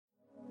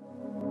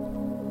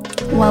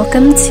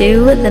Welcome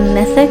to the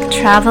Mythic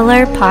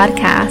Traveler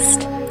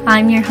Podcast.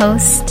 I'm your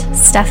host,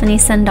 Stephanie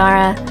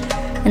Sandara,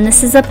 and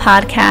this is a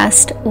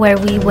podcast where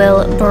we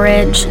will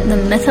bridge the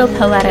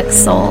mythopoetic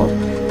soul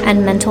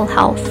and mental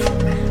health.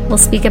 We'll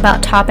speak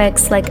about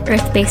topics like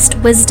earth-based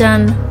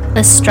wisdom,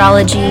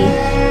 astrology,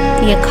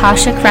 the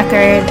Akashic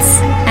records,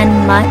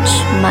 and much,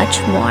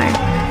 much more.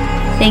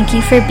 Thank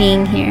you for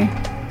being here.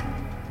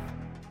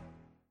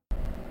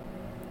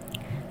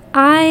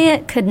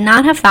 I could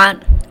not have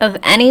thought of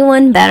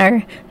anyone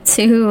better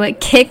to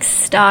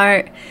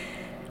kickstart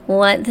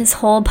what this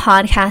whole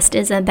podcast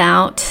is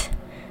about.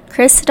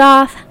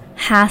 Christophe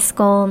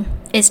Haskell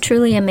is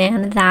truly a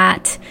man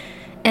that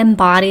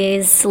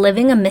embodies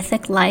living a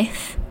mythic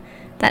life,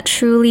 that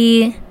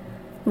truly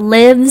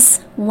lives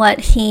what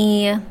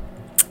he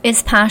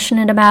is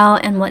passionate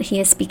about and what he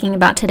is speaking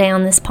about today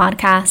on this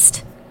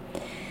podcast.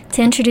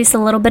 To introduce a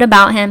little bit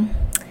about him,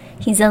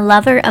 he's a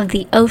lover of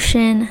the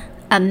ocean,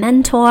 a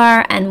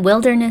mentor and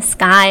wilderness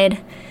guide,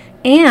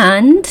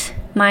 and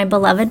my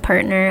beloved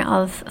partner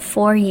of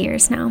 4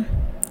 years now.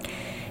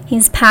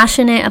 He's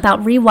passionate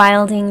about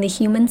rewilding the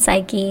human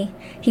psyche.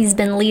 He's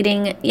been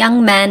leading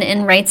young men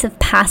in rites of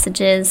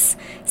passages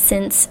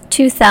since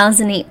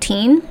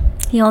 2018.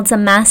 He holds a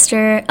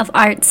Master of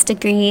Arts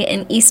degree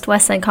in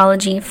East-West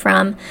Psychology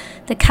from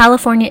the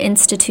California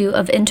Institute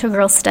of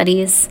Integral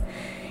Studies.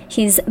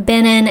 He's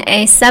been in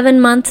a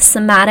 7-month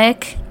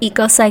somatic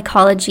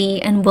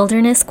eco-psychology and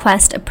wilderness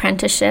quest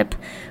apprenticeship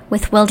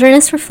with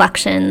Wilderness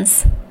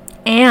Reflections,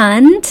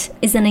 and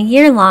is in a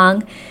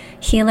year-long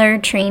healer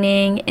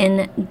training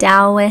in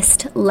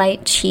Taoist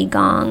light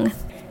Qigong.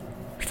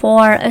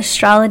 For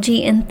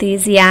astrology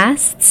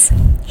enthusiasts,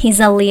 he's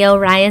a Leo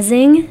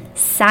rising,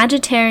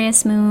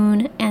 Sagittarius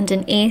moon, and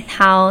an 8th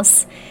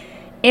house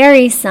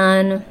Aries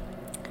sun.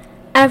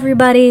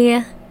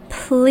 Everybody,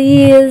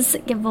 please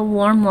give a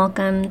warm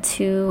welcome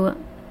to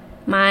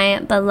my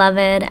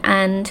beloved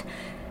and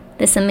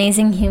this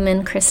amazing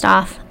human,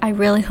 Christophe. I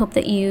really hope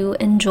that you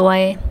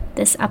enjoy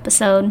this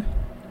episode.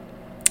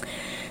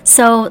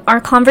 So our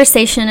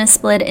conversation is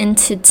split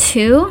into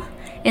two.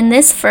 In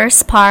this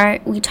first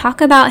part, we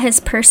talk about his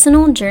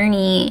personal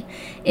journey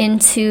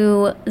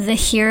into the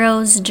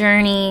hero's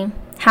journey,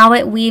 how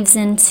it weaves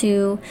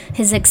into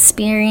his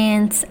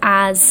experience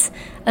as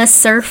a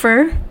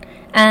surfer.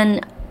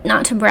 And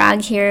not to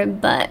brag here,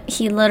 but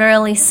he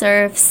literally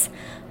surfs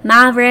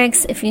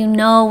Mavericks. If you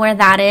know where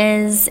that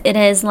is, it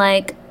is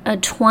like a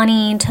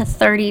 20 to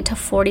 30 to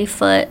 40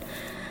 foot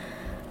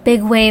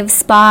big wave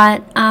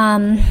spot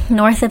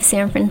north of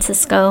San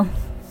Francisco.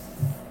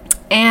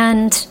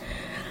 And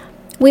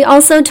we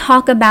also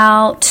talk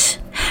about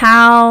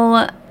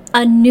how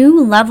a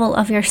new level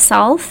of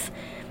yourself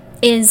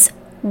is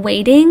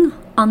waiting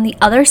on the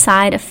other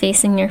side of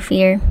facing your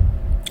fear.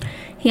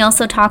 He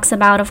also talks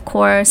about, of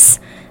course,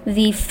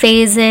 the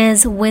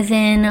phases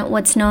within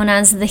what's known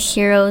as the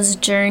hero's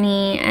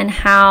journey and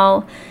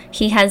how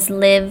he has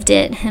lived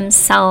it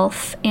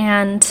himself,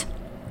 and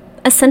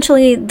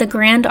essentially the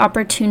grand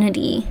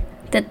opportunity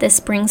that this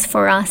brings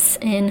for us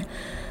in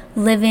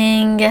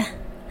living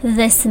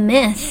this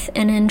myth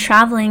and in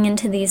traveling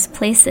into these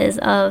places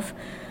of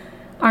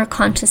our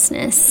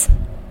consciousness.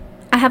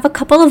 I have a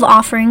couple of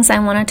offerings I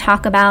want to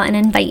talk about and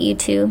invite you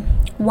to.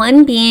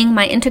 One being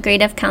my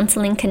integrative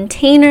counseling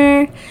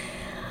container.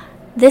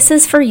 This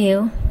is for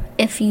you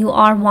if you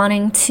are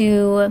wanting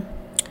to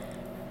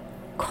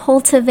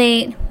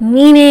cultivate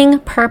meaning,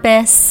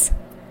 purpose,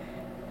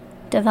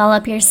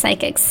 develop your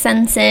psychic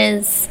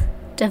senses,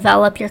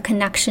 develop your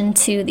connection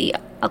to the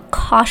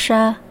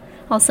Akasha,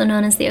 also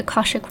known as the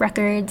Akashic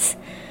records,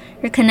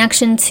 your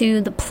connection to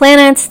the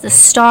planets, the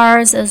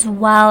stars, as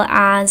well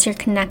as your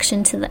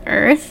connection to the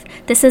earth.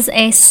 This is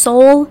a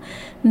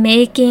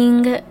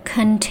soul-making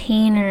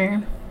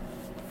container,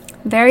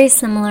 very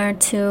similar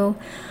to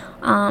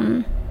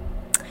the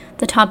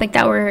topic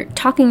that we're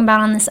talking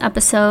about on this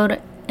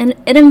episode. And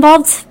it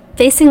involves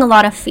facing a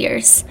lot of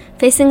fears,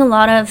 facing a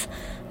lot of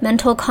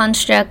mental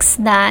constructs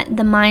that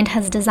the mind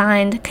has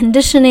designed,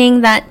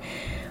 conditioning that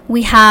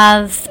we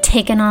have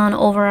taken on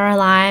over our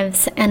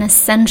lives, and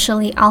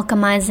essentially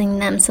alchemizing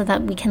them so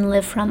that we can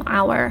live from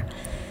our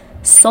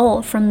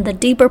soul, from the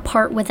deeper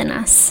part within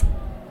us.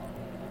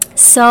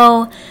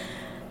 So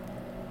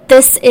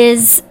this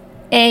is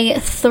a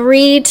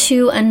 3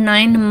 to a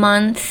 9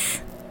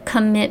 month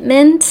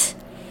commitment.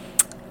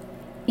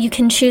 You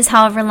can choose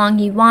however long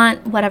you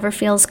want, whatever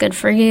feels good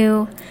for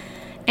you.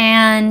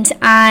 And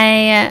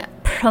I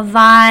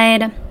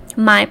provide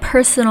my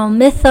personal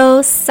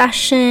mythos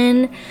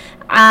session.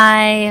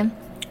 I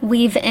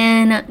weave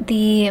in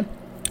the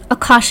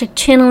Akashic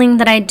channeling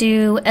that I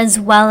do, as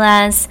well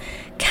as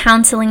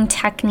counseling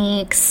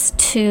techniques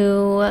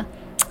to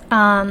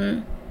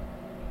as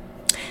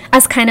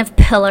kind of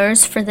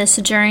pillars for this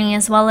journey,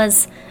 as well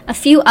as a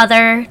few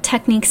other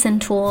techniques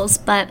and tools.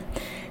 But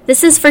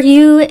this is for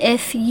you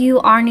if you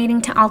are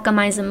needing to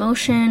alchemize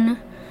emotion.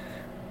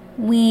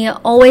 We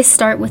always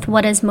start with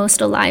what is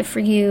most alive for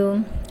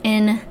you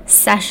in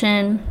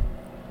session.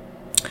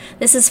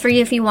 This is for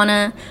you if you want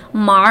to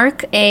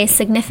mark a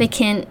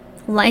significant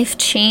life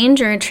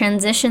change or a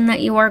transition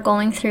that you are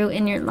going through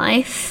in your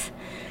life.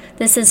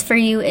 This is for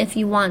you if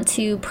you want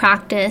to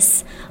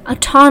practice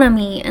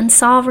autonomy and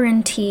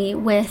sovereignty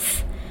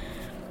with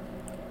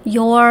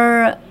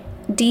your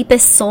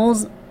deepest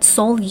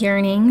soul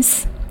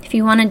yearnings. If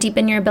you want to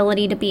deepen your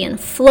ability to be in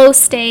flow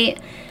state,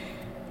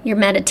 your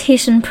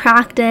meditation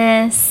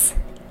practice,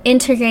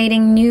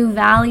 integrating new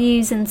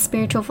values and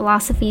spiritual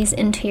philosophies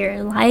into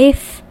your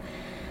life.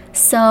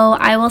 So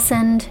I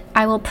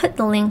will put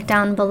the link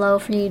down below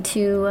for you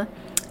to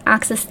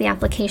access the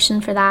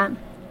application for that.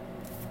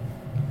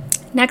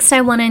 Next,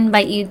 I want to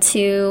invite you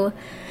to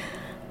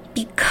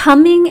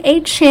Becoming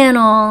a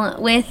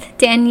Channel with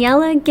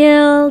Daniela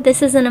Gill.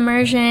 This is an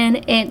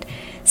immersion. It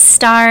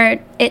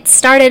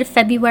started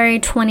February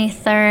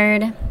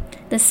 23rd.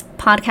 This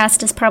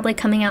podcast is probably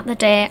coming out the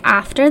day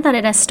after that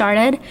it has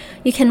started.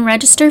 You can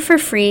register for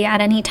free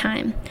at any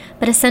time.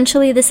 But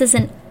essentially, this is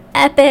an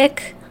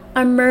epic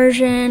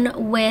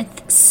immersion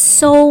with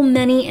so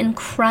many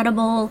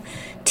incredible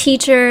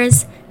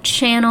teachers,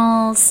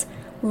 channels,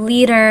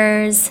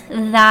 leaders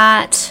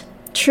that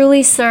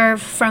truly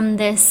serve from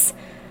this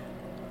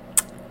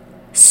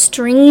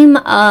stream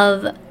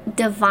of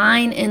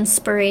divine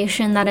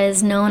inspiration that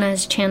is known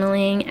as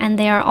channeling, and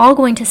they are all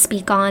going to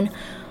speak on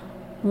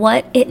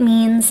what it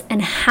means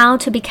and how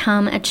to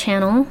become a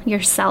channel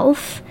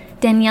yourself.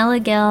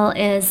 Daniela Gill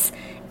is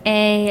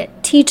a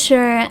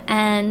teacher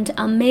and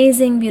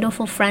amazing,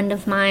 beautiful friend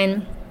of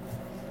mine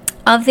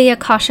of the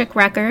Akashic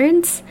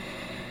Records,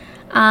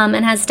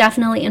 and has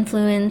definitely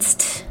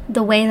influenced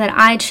the way that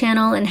I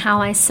channel and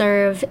how I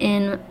serve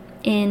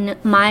in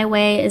my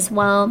way as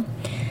well.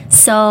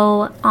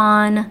 So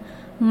on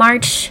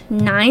March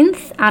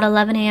 9th at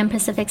 11 a.m.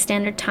 Pacific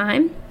Standard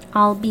Time,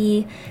 I'll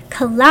be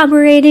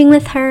collaborating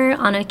with her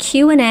on a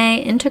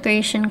Q&A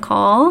integration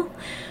call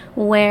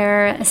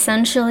where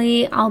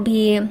essentially I'll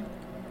be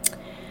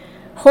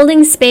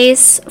holding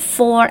space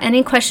for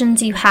any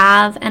questions you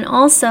have, and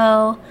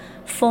also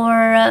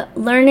for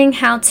learning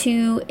how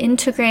to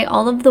integrate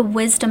all of the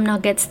wisdom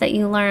nuggets that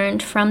you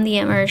learned from the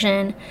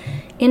immersion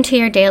into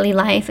your daily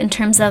life in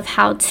terms of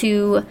how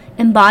to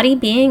embody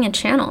being a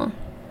channel.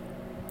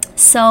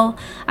 So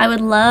I would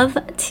love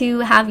to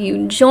have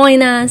you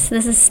join us.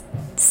 This is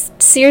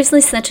seriously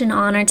such an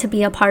honor to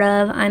be a part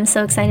of. I'm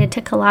so excited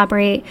to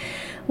collaborate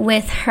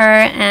with her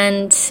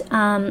and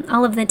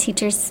all of the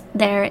teachers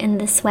there in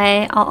this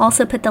way. I'll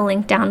also put the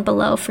link down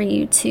below for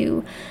you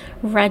to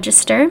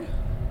register.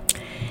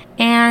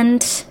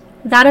 And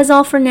that is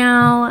all for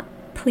now.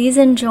 Please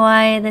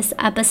enjoy this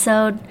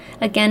episode.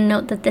 Again,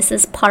 note that this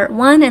is part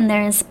 1 and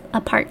there's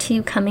a part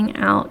 2 coming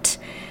out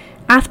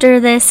after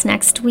this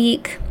next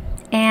week.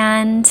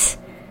 And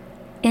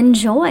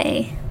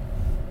enjoy.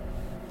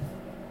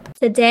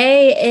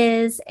 Today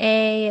is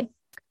a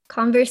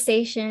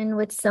conversation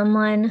with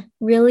someone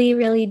really,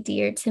 really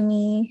dear to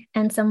me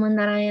and someone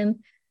that I am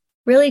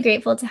really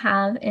grateful to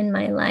have in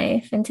my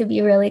life and to be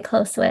really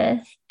close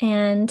with.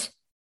 And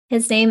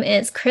his name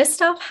is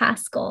Christophe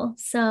Haskell.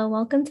 So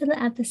welcome to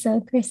the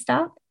episode,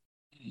 Christophe.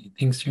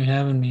 Thanks for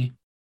having me.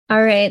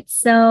 All right.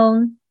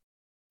 So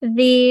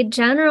the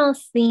general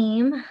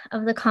theme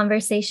of the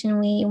conversation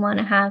we want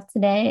to have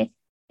today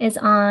is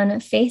on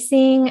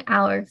facing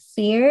our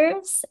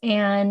fears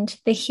and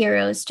the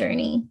hero's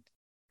journey.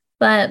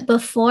 But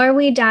before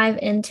we dive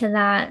into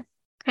that,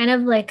 kind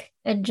of like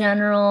a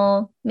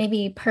general,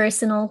 maybe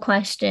personal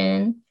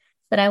question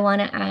that I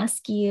want to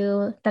ask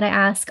you, that I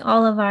ask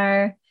all of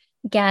our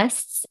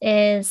guests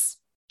is,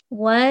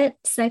 what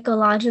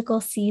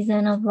psychological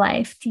season of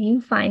life do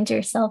you find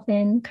yourself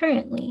in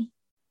currently?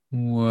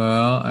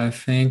 Well, I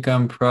think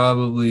I'm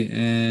probably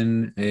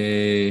in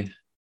a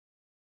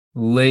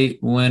late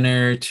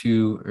winter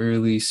to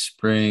early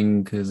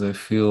spring because I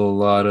feel a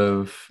lot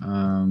of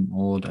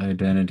old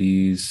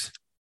identities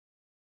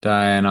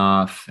dying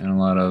off, and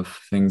a lot of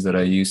things that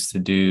I used to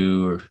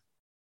do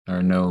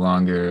are no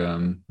longer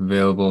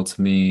available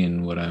to me,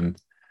 and what I'm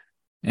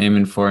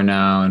aiming for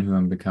now and who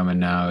I'm becoming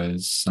now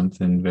is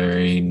something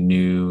very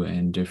new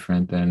and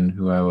different than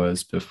who I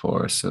was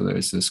before. So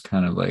there's this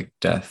kind of like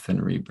death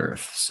and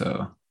rebirth.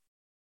 So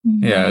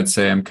yeah, I'd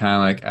say I'm kind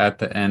of like at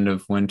the end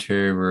of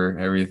winter where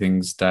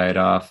everything's died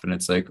off and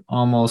it's like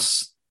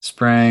almost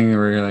spring.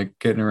 We're like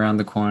getting around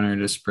the corner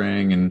to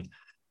spring, and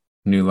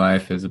new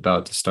life is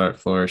about to start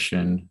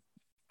flourishing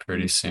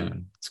pretty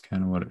soon. It's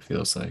kind of what it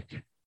feels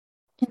like.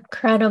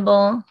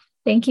 Incredible.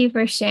 Thank you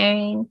for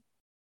sharing.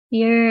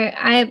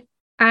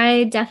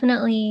 I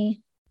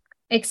definitely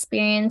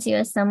experience you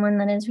as someone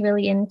that is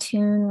really in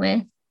tune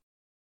with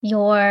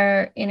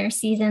your inner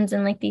seasons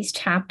and like these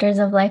chapters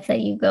of life that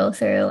you go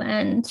through,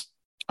 and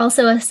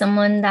also as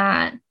someone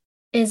that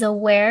is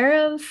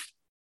aware of,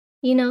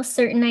 you know,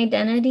 certain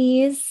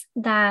identities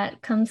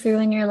that come through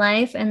in your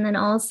life, and then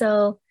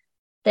also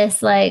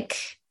this like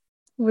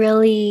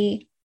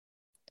really,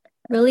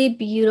 really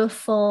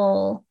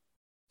beautiful,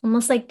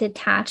 almost like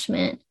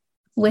detachment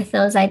with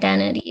those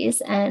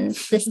identities and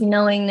this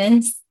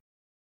knowingness.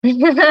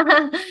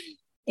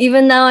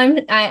 Even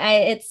though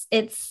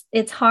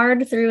it's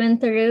hard through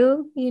and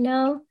through, you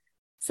know,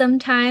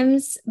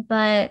 sometimes,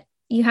 but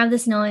you have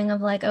this knowing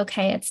of like,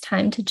 okay, it's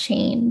time to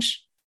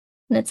change.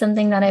 And it's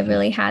something that I've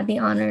really had the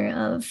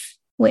honor of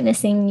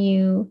witnessing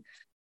you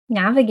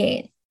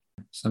navigate.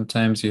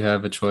 Sometimes you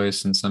have a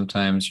choice, and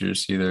sometimes you're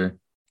just either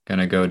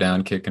gonna go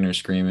down kicking or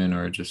screaming,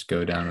 or just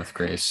go down with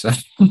grace.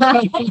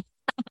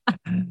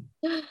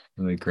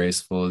 Really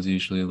graceful is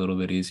usually a little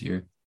bit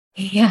easier.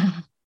 Yeah.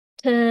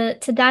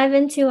 To dive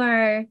into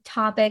our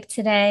topic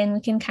today, and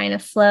we can kind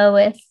of flow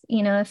with,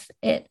 if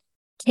it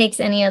takes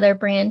any other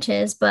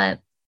branches, but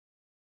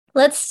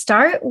let's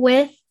start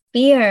with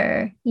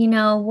fear.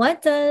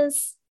 What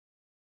does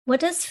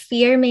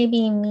fear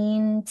maybe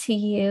mean to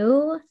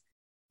you?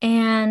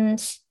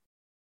 And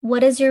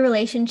what is your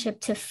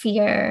relationship to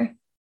fear?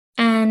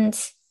 And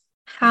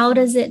how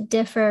does it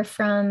differ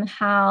from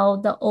how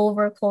the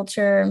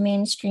overculture,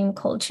 mainstream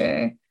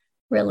culture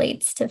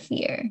relates to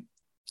fear?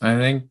 I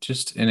think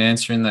just in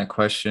answering that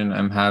question,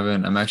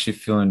 I'm actually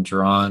feeling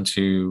drawn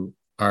to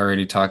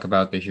already talk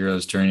about the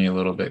hero's journey a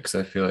little bit because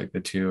I feel like the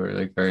two are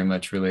like very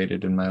much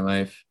related in my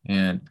life.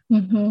 And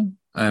Mm-hmm.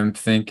 I'm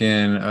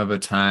thinking of a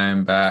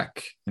time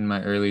back in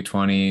my early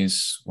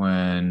 20s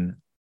when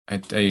I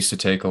used to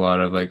take a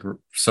lot of like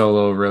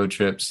solo road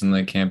trips and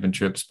like camping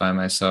trips by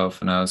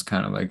myself. And I was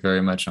kind of like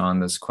very much on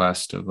this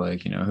quest of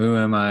like, who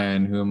am I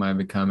and who am I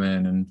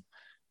becoming? And,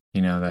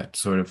 that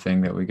sort of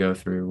thing that we go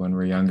through when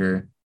we're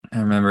younger. I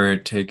remember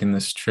taking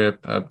this trip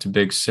up to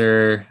Big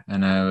Sur,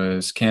 and I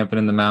was camping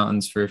in the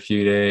mountains for a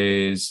few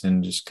days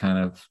and just kind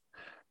of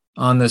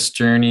on this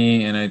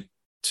journey. And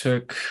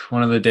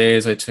one of the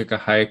days I took a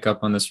hike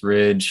up on this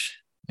ridge,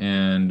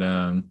 and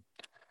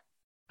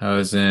I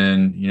was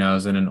in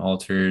an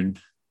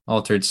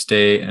altered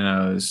state, and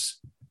I was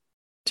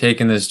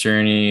taking this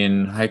journey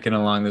and hiking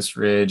along this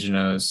ridge, and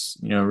I was,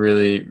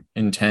 really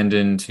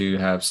intending to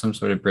have some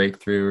sort of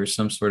breakthrough or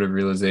some sort of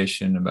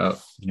realization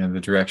about, the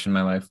direction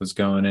my life was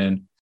going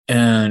in.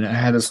 And I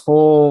had this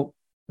whole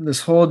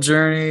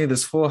journey,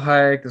 this whole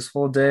hike, this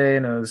whole day,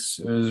 and it was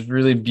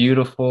really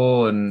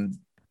beautiful and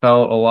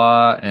felt a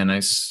lot, and I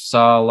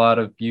saw a lot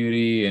of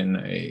beauty, and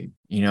I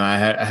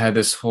had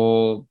this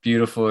whole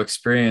beautiful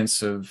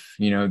experience of,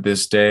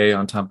 this day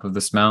on top of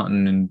this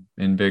mountain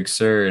in Big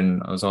Sur,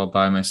 and I was all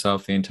by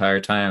myself the entire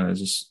time. It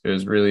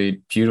was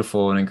really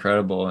beautiful and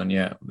incredible, and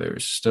yet there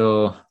was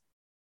still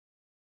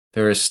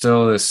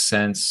this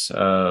sense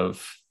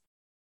of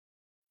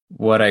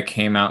what I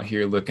came out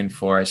here looking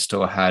for. I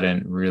still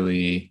hadn't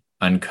really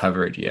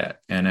uncovered yet,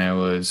 and I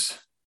was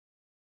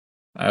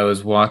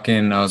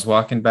walking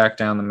back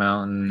down the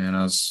mountain, and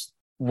I was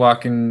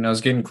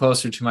getting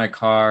closer to my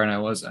car, and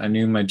I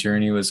knew my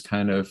journey was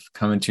kind of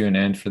coming to an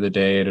end for the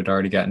day. It had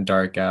already gotten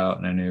dark out,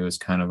 and I knew it was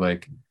kind of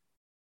like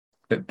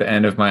the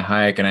end of my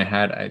hike. And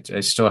I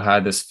still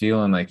had this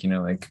feeling like,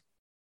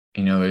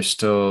 there's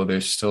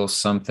still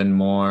something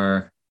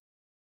more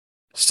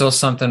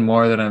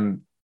that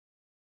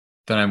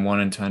I'm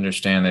wanting to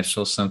understand. There's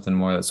still something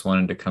more that's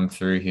wanting to come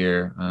through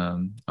here,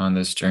 on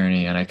this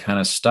journey. And I kind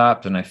of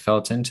stopped and I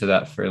felt into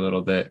that for a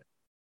little bit.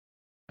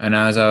 And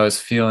as I was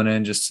feeling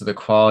in just to the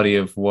quality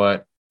of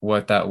what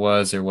that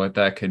was or what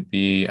that could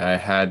be, I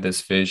had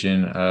this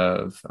vision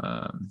of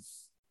a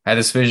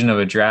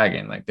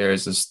dragon. Like there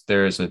was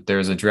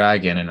a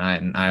dragon,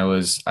 and I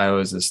was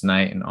this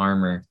knight in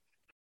armor.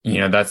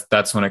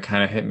 That's when it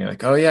kind of hit me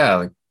like, oh yeah,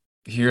 like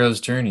hero's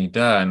journey,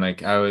 duh. And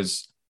like I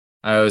was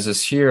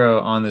this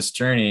hero on this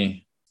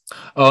journey.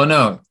 Oh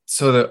no.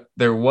 So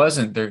there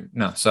wasn't there.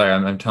 No, sorry,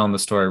 I'm telling the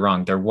story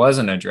wrong. There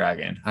wasn't a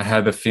dragon. I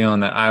had the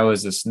feeling that I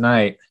was this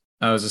knight.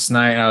 I was this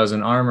knight. I was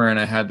in armor, and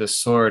I had this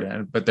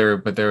sword. But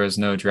there was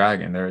no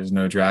dragon. There was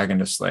no dragon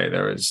to slay.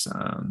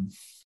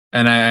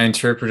 And I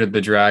interpreted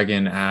the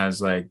dragon as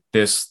like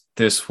this.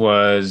 This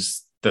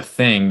was the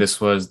thing.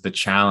 This was the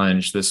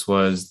challenge. This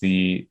was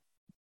the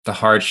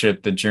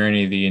hardship, the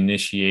journey, the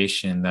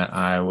initiation that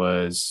I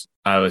was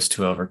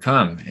to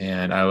overcome,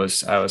 and I was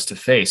to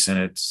face.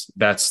 And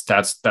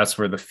that's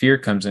where the fear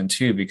comes in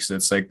too, because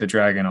it's like the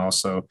dragon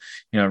also,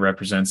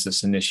 represents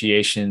this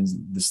initiation,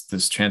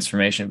 this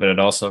transformation, but it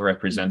also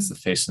represents the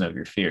facing of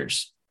your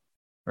fears,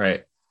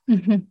 right?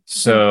 Mm-hmm.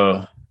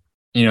 So,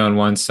 in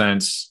one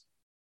sense,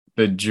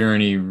 the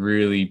journey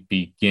really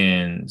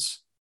begins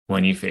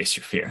when you face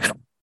your fear.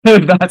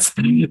 That's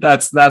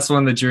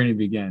when the journey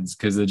begins,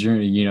 because the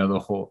journey,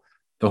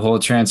 the whole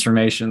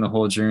transformation, the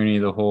whole journey,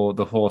 the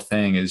whole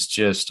thing is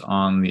just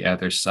on the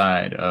other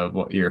side of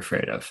what you're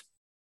afraid of.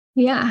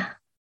 Yeah.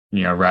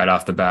 Right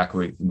off the back,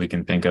 we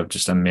can think of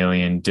just a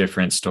million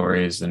different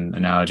stories and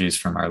analogies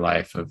from our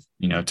life of,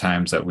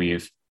 times that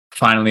we've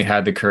finally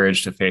had the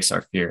courage to face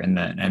our fear, and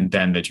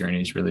then the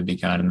journey's really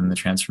begun, and then the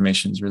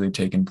transformation's really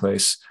taken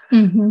place.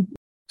 Mm-hmm.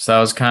 So that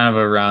was kind of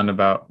a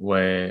roundabout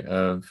way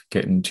of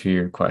getting to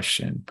your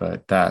question,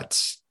 but that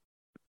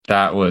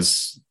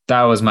was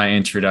my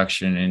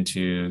introduction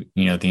into,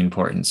 the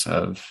importance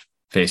of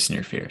facing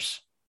your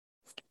fears.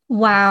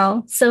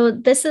 Wow. So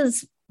this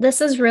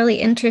is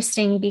really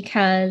interesting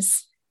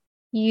because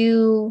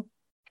you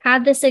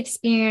had this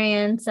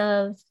experience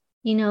of,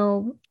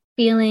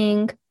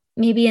 feeling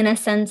maybe in a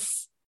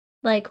sense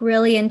like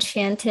really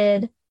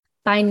enchanted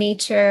by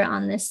nature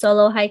on this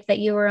solo hike that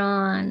you were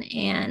on,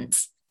 and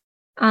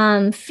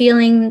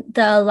feeling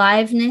the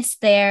aliveness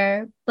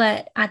there,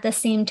 but at the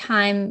same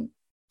time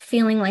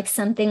feeling like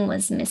something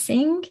was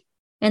missing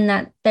and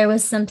that there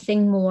was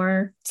something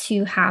more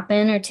to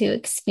happen or to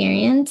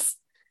experience.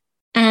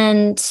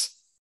 And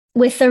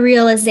with the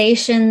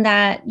realization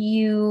that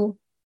you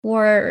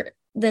were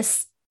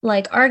this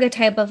like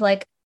archetype of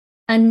like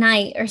a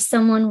knight or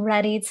someone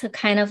ready to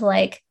kind of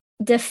like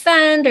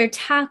defend or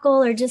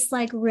tackle or just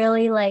like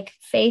really like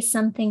face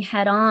something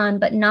head on,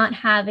 but not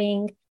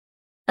having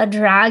a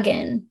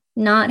dragon,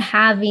 not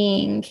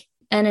having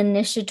an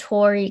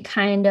initiatory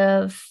kind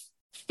of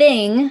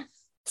thing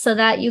so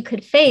that you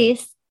could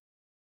face.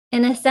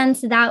 In a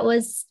sense, that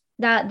was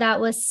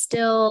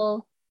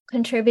still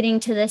contributing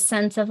to this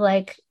sense of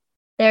like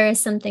there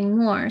is something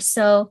more.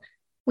 So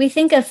we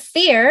think of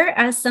fear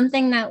as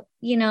something that,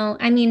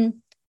 I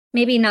mean,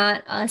 maybe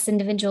not us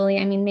individually.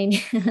 I mean,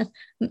 maybe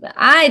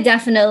I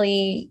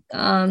definitely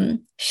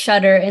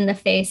shudder in the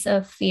face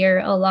of fear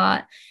a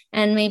lot.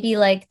 And maybe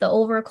like the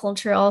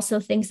overculture also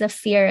thinks of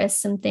fear as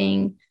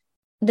something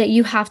that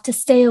you have to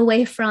stay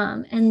away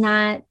from and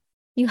that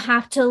you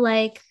have to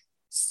like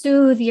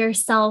soothe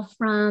yourself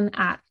from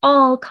at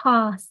all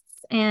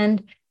costs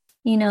and,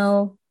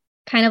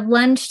 kind of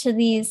lunge to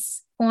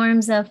these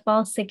forms of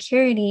false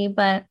security.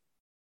 But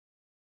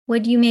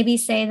would you maybe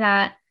say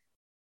that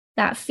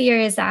fear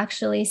is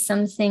actually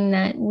something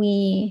that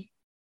we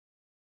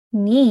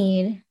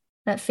need,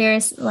 that fear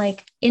is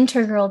like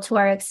integral to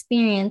our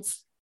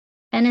experience?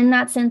 And in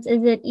that sense,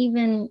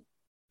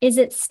 is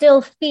it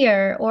still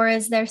fear, or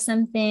is there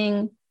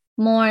something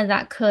more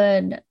that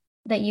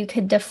you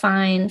could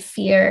define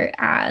fear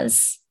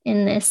as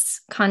in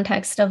this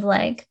context of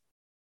like,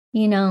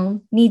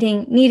 needing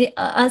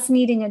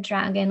a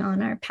dragon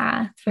on our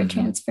path for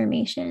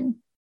transformation?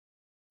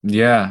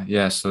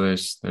 Yeah. So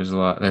there's a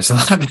lot there.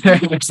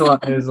 There's a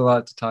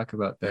lot to talk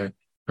about there.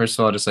 First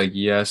of all, just like,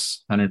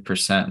 yes,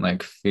 100%,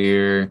 like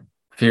fear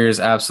is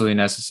absolutely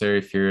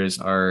necessary. Fear is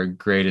our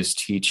greatest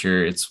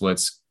teacher. It's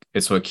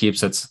what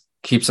keeps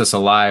us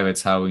alive.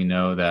 It's how we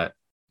know that,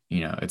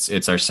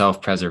 it's our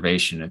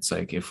self-preservation. It's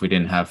like, if we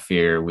didn't have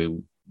fear,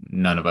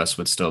 none of us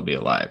would still be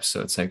alive. So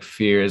it's like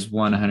fear is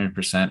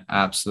 100%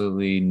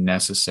 absolutely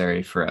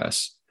necessary for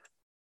us.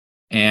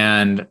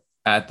 And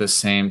at the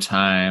same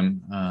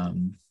time,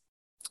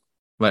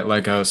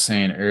 like I was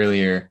saying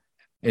earlier,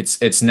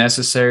 it's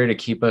necessary to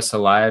keep us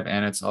alive,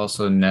 and it's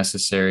also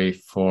necessary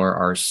for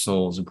our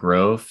soul's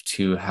growth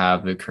to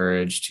have the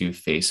courage to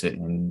face it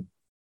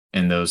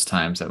in those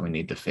times that we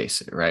need to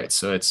face it, right?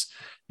 So it's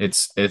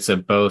a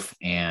both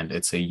and.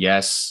 It's a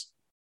yes,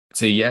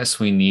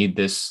 we need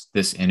this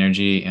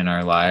energy in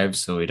our lives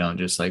so we don't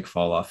just like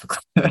fall off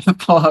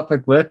a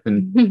cliff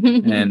and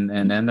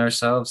end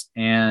ourselves.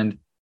 And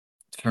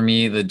for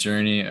me, the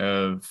journey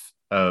of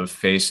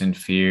facing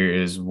fear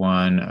is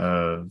one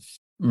of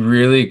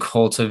really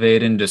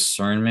cultivating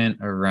discernment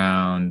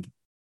around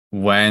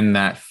when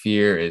that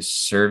fear is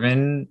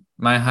serving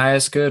my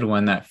highest good,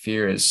 when that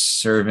fear is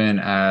serving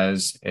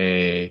as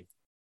a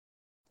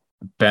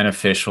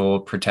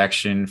beneficial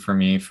protection for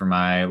me, for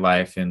my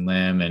life and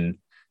limb and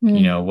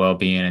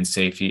well-being and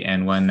safety,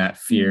 and when that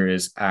fear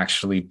is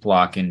actually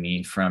blocking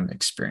me from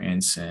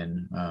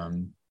experiencing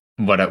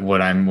what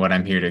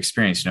I'm here to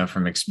experience,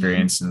 from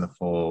experiencing the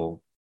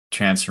full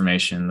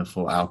transformation, the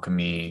full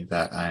alchemy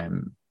that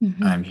I'm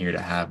here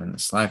to have in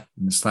this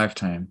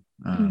lifetime.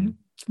 And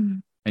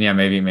yeah,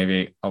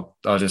 maybe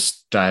I'll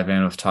just dive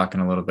in with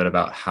talking a little bit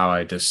about how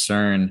I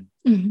discern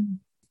when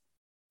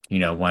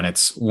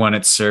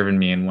it's serving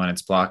me and when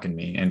it's blocking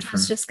me. And I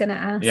was just gonna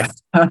ask. Yeah.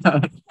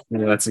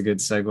 Yeah, that's a good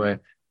segue.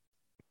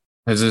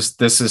 Because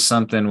this is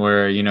something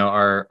where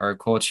our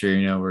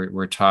culture,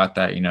 we're taught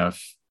that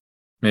if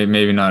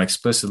maybe not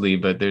explicitly,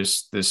 but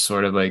there's this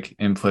sort of like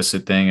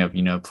implicit thing of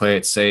play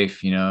it safe.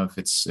 If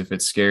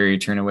it's scary,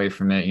 turn away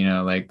from it.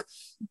 Like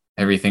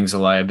everything's a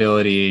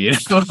liability.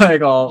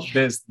 Like all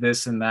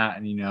this and that,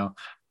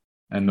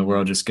 and the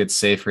world just gets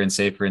safer and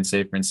safer and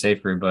safer and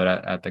safer, but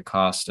at the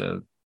cost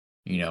of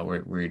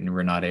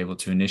we're not able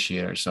to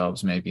initiate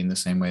ourselves maybe in the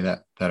same way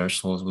that our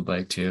souls would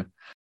like to.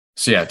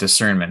 So yeah,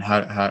 discernment,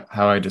 how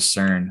I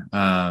discern.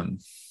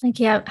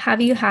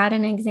 Have you had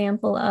an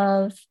example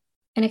of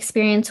an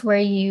experience where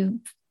you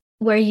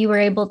were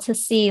able to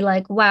see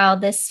like, wow,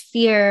 this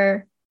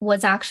fear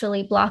was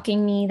actually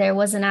blocking me. There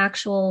was an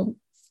actual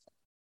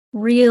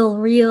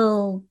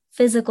real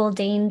physical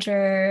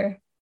danger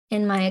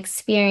in my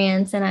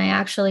experience, and I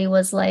actually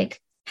was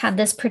like, had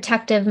this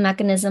protective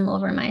mechanism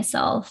over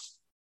myself?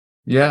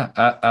 Yeah,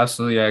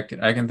 absolutely.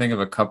 I can think of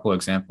a couple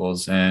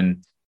examples,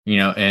 and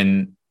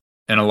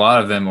in a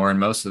lot of them, or in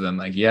most of them,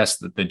 like, yes,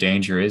 the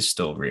danger is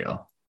still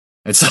real.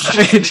 It's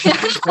like,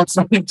 it's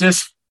like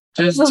just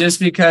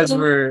because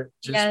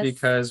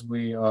because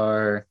we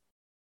are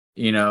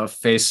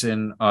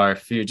facing our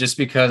fear, just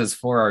because it's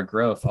for our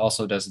growth,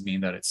 also doesn't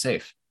mean that it's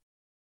safe.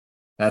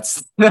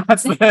 That's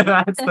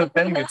the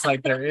thing. It's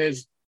like there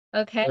is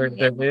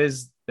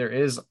there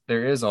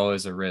is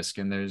always a risk,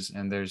 and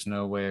there's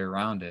no way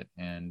around it.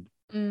 And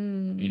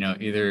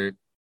either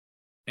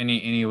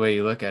any way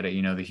you look at it,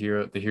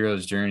 the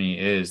hero's journey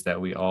is that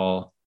we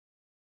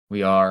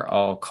are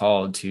all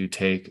called to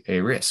take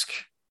a risk.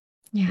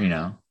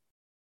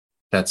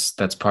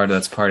 That's part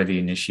of the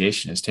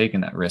initiation, is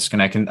taking that risk.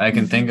 And I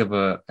can think of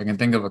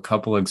a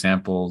couple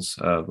examples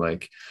of,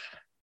 like,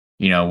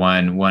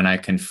 when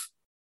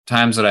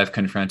times that I've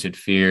confronted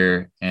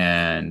fear,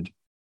 and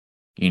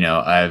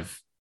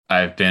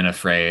I've been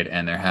afraid,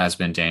 and there has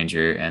been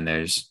danger, and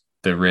there's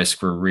the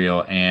risk were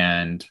real,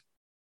 and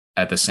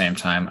at the same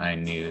time I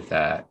knew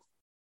that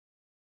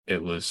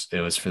it was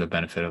for the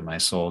benefit of my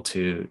soul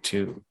to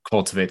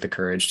cultivate the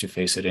courage to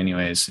face it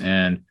anyways.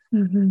 And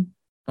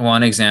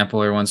one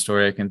example, or one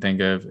story I can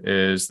think of,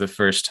 is the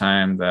first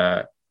time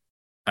that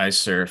I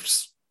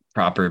surfed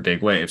proper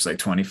big waves, like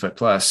 20 foot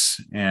plus.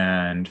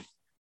 And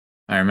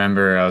I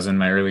remember I was in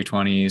my early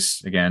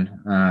 20s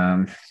again.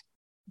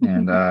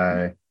 And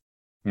I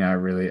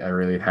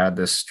really had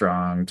this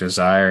strong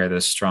desire,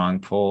 this strong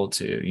pull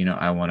to,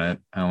 I want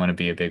to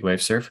be a big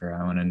wave surfer.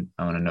 I want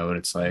to know what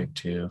it's like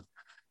to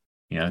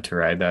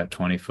ride that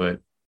 20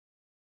 foot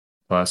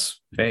plus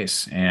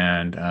face.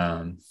 And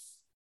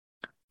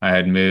I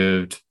had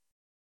moved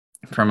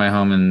from my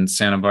home in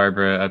Santa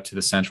Barbara up to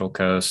the Central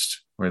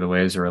Coast, where the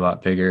waves are a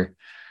lot bigger,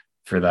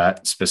 for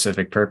that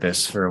specific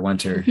purpose, for a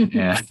winter.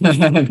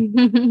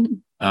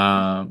 And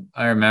I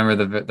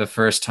remember the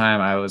first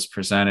time I was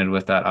presented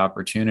with that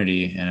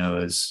opportunity, and it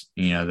was,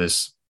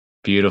 this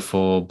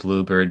beautiful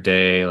bluebird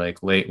day,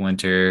 like late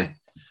winter,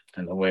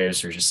 and the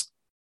waves are just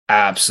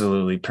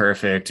absolutely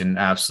perfect and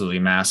absolutely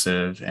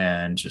massive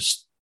and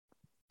just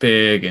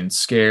big and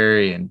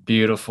scary and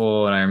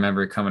beautiful. And I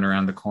remember coming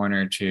around the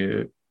corner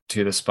to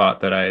the spot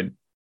that I'd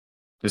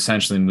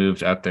essentially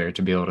moved up there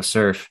to be able to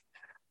surf.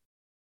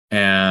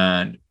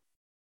 And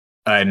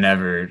I had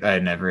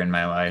never in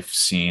my life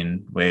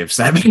seen waves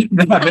that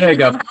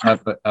big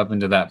up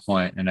into that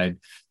point. And I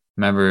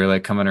remember,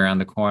 like, coming around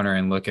the corner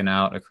and looking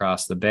out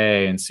across the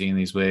bay and seeing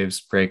these waves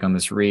break on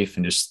this reef,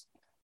 and just,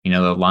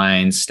 the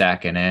lines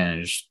stacking in,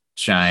 and just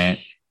giant,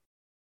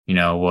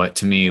 what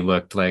to me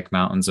looked like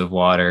mountains of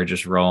water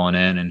just rolling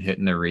in and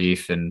hitting the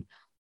reef, and,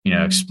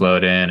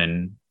 exploding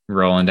and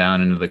rolling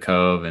down into the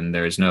cove, and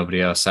there's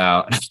nobody else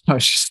out. I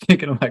was just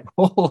thinking, I'm like,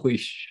 holy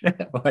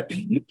shit, like,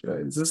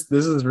 this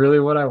is really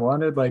what I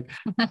wanted? Like,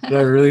 did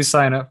I really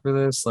sign up for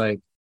this? Like,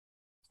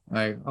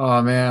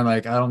 oh man,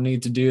 like, I don't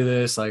need to do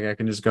this. Like, I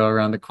can just go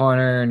around the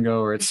corner and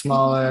go where it's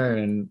smaller,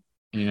 and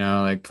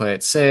like, play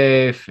it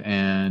safe,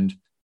 and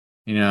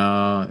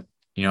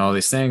all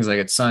these things. Like,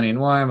 it's sunny and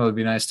warm, it would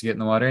be nice to get in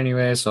the water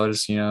anyway, so I'll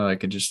just, I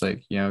could just,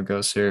 like,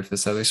 go surf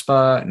this other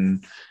spot,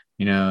 and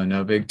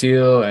no big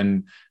deal.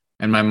 And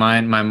my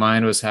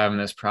mind was having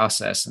this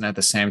process, and at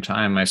the same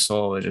time my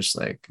soul was just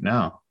like,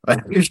 no,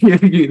 like, this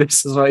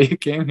is what you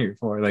came here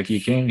for. Like,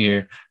 you came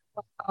here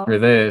for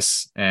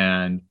this,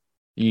 and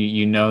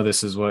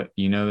this is what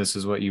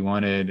you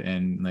wanted,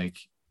 and, like,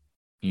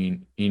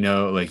 you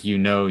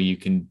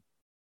can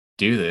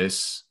do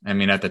this. I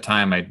mean, at the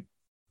time I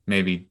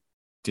maybe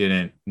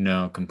didn't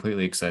know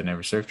completely, because I'd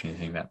never surfed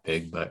anything that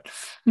big, but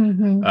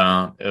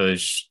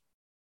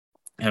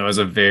it was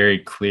a very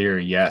clear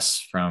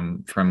yes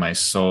from my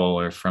soul,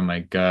 or from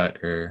my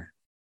gut, or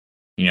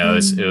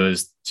it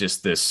was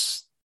just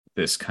this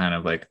kind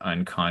of, like,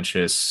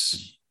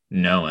 unconscious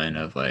knowing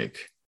of,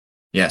 like,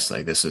 yes,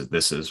 like, this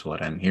is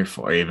what I'm here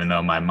for, even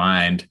though my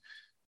mind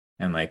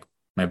and, like,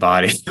 my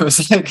body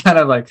was, like, kind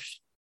of, like,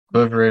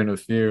 quivering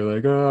with fear,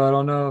 like, oh, I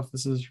don't know if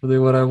this is really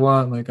what I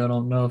want. Like, I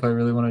don't know if I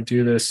really want to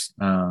do this.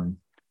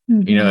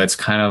 It's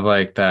kind of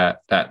like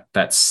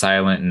that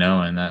silent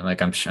knowing that,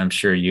 like, I'm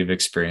sure you've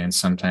experienced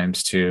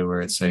sometimes too, where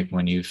it's like,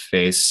 when you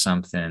face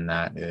something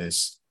that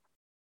is,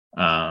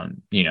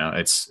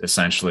 it's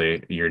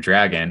essentially your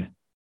dragon,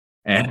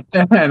 and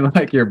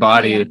like, your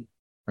body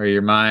or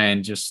your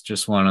mind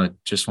just want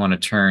to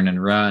turn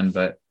and run,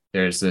 but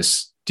there's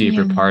this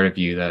deeper part of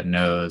you that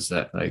knows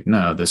that, like,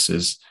 no, this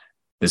is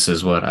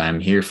what I'm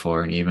here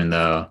for. And even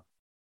though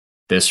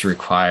this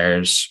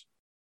requires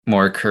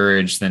more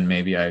courage than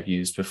maybe I've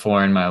used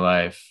before in my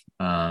life,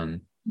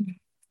 and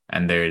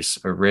there's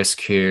a risk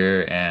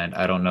here, and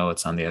I don't know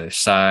what's on the other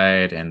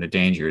side, and the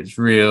danger is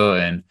real,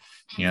 and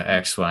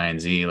X, Y, and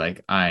Z,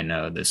 like, I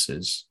know this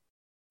is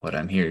what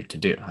I'm here to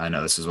do. I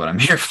know this is what I'm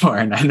here for,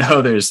 and I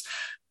know there's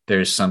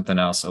something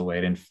else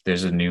awaiting.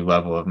 There's a new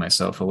level of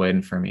myself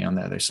awaiting for me on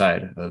the other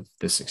side of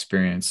this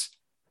experience.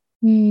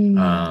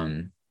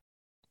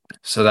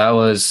 So that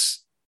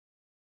was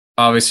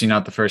obviously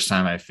not the first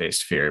time I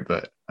faced fear,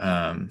 but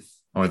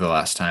or the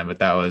last time, but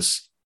that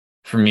was,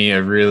 for me,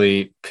 a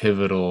really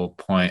pivotal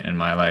point in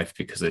my life,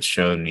 because it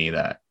showed me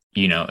that,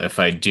 if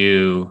I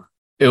do,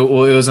 it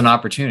was an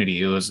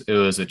opportunity. It was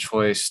a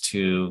choice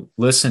to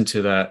listen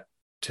to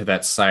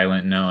that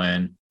silent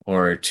knowing,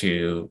 or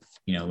to,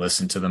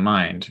 listen to the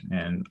mind.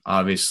 And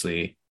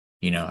obviously,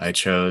 I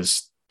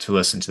chose to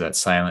listen to that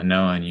silent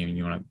knowing.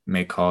 You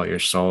may call it your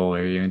soul,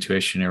 or your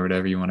intuition, or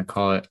whatever you want to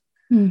call it.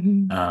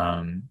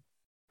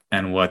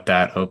 and what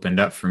that opened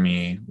up for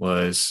me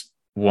was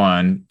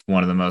one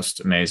of the most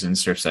amazing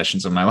surf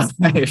sessions of my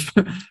life.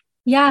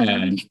 Yeah, how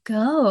did And it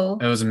go?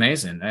 it was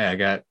amazing. Hey, I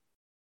got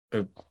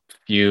a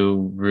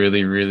few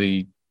really,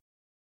 really,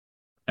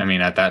 I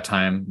mean, at that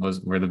time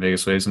were the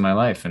biggest waves of my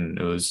life. And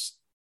it was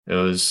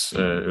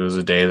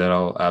a day that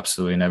I'll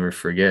absolutely never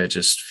forget.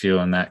 Just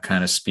feeling that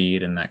kind of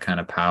speed and that kind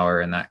of power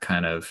and that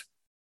kind of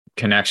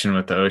connection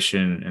with the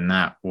ocean in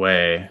that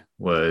way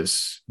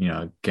was,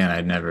 again,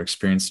 I'd never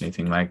experienced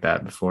anything like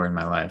that before in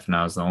my life. And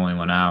I was the only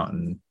one out,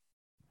 and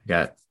I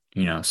got,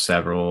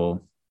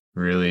 several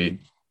really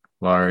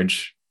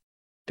large,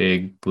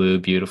 big, blue,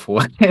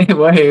 beautiful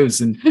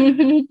waves, and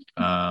no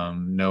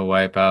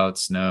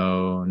wipeouts,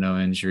 no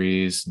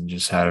injuries, and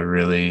just had a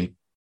really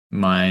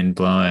mind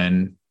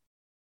blowing,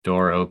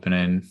 door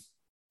opening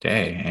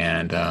day.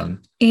 And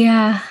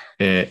Yeah.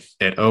 it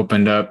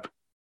opened up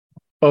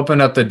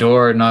the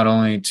door not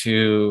only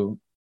to,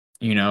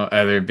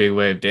 other big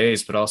wave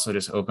days, but also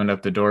just opened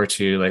up the door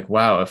to, like,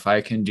 wow, if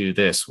I can do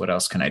this, what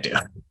else can I do?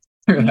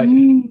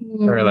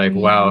 Or like,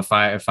 wow,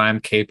 if I'm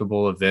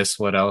capable of this,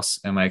 what else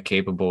am I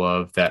capable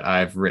of that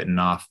I've written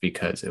off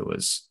because it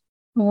was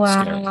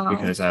scary, Wow.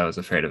 because I was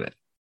afraid of it.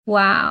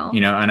 Wow.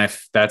 And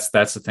that's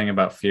the thing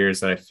about fear, is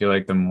that I feel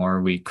like the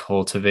more we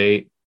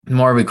cultivate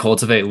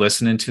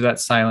listening to that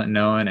silent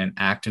knowing and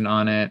acting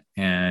on it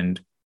and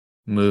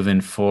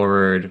moving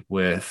forward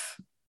with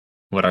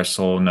what our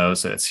soul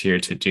knows that it's here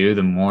to do,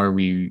 the more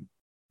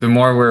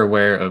we're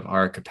aware of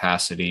our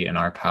capacity and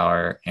our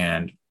power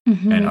and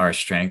our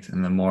strength,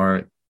 and the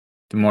more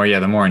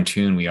in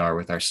tune we are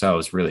with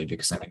ourselves, really,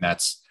 because I mean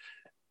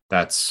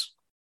that's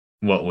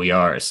what we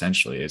are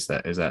essentially, is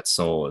that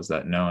soul, is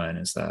that knowing,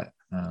 is that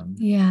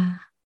Yeah.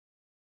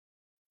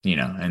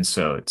 and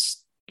so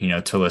it's,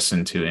 to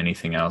listen to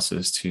anything else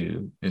is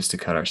to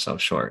cut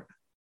ourselves short,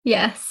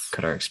 Yes.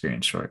 cut our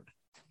experience short.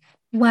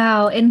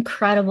 Wow,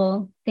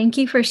 incredible. Thank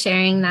you for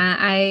sharing that.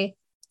 I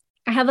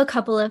have a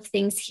couple of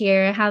things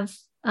here. I have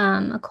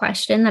a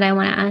question that I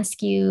want to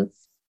ask you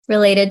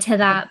related to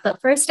that.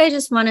 But first, I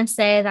just want to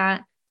say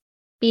that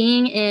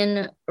being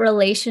in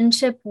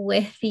relationship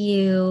with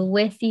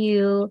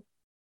you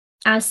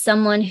as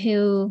someone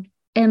who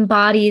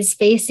embodies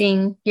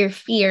facing your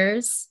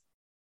fears,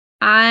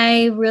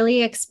 I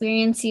really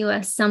experience you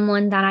as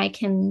someone that I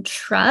can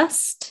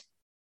trust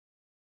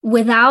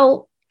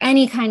without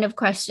any kind of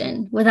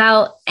question,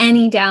 without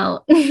any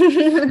doubt,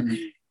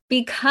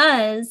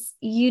 because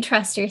you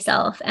trust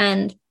yourself.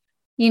 And,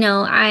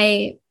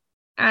 I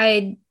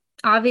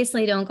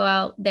obviously don't go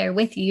out there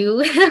with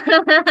you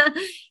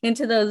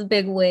into those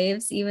big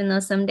waves, even though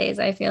some days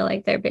I feel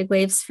like they're big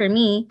waves for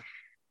me.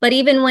 But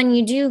even when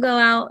you do go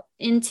out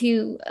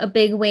into a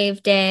big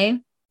wave day,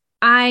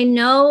 I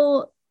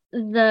know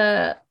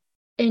the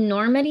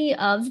enormity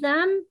of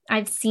them.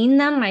 I've seen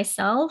them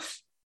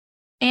myself.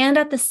 And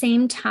at the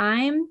same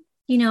time,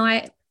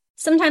 I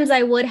sometimes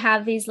I would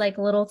have these like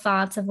little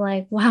thoughts of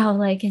like, wow,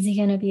 like, is he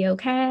going to be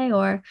okay?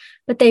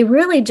 But they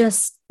really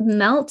just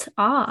melt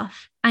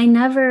off. I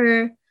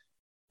never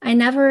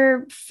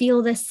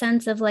feel this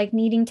sense of like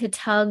needing to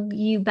tug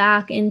you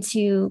back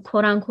into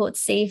quote unquote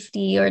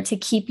safety or to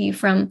keep you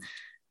from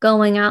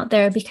going out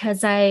there,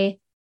 because I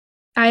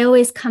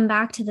always come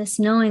back to this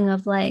knowing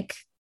of like,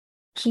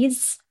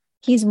 he's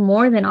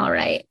more than all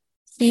right.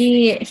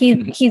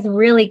 He's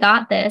really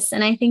got this.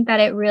 And I think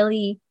that it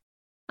really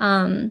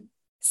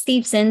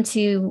seeps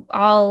into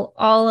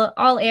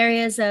all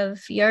areas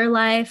of your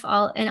life,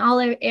 all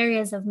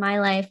areas of my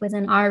life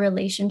within our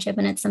relationship.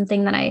 And it's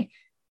something that I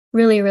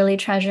really, really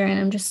treasure. And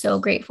I'm just so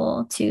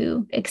grateful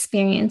to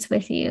experience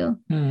with you.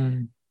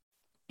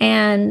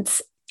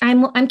 And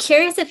I'm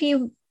curious if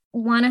you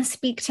want to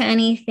speak to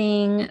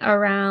anything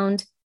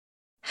around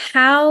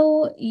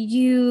how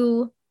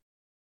you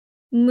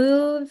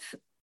move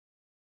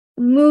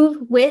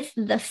with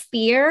the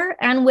fear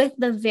and with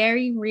the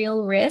very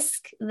real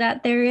risk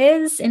that there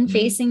is in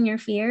facing your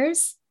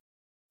fears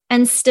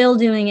and still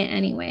doing it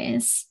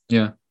anyways.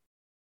 Yeah.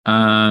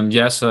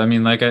 So I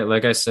mean, like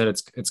I said,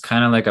 it's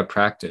kind of like a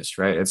practice,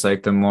 right? It's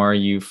like the more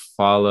you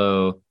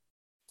follow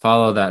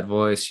that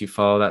voice, you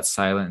follow that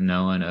silent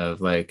knowing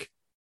of like,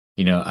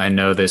 I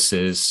know this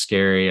is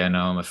scary, I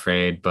know I'm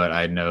afraid, but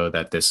I know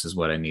that this is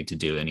what I need to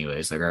do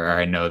anyways. Like, or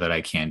I know that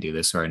I can do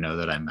this, or I know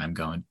that I'm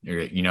going, or,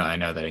 I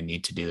know that I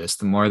need to do this.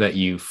 The more that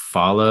you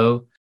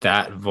follow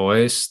that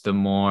voice, the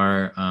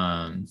more,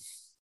 I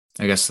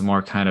guess, the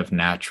more kind of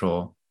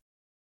natural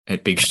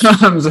it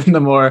becomes, and the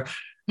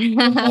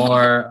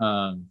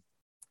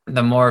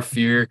more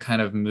fear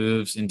kind of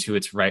moves into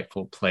its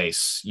rightful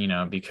place,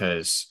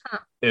 because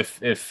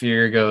if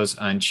fear goes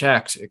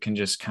unchecked, it can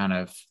just kind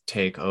of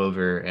take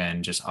over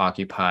and just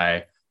occupy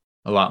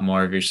a lot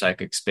more of your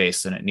psychic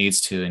space than it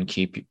needs to, and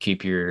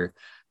keep your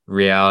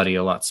reality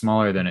a lot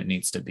smaller than it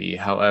needs to be.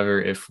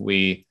 However, if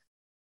we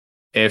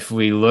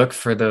look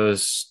for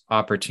those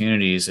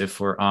opportunities, if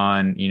we're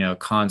on,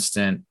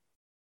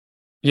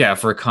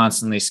 if we're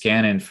constantly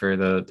scanning for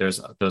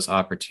those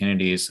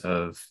opportunities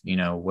of,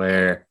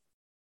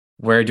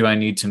 where do I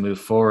need to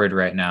move forward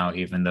right now,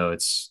 even though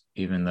it's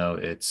even though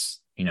it's,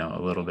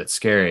 a little bit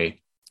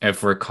scary,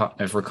 if we're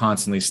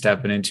constantly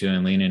stepping into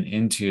and leaning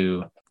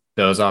into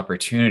those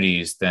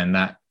opportunities, then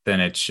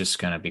it's just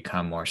going to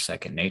become more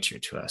second nature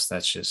to us.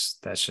 That's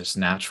just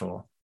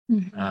natural.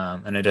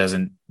 Mm-hmm. And it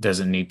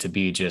doesn't need to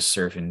be just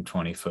surfing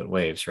 20-foot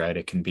waves, right?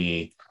 It can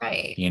be,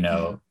 Right.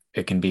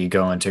 it can be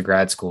going to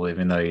grad school,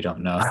 even though you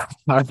don't know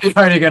how you're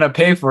already going to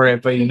pay for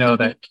it, but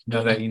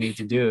that you need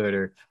to do it,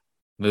 or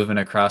moving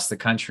across the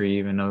country,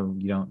 even though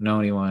you don't know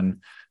anyone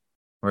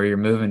where you're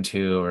moving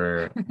to,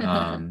 or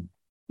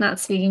not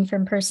speaking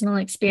from personal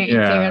experience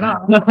here at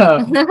all.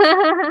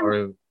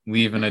 Or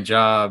leaving a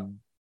job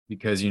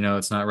because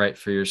it's not right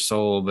for your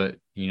soul, but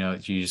you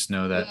just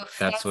know that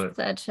that's what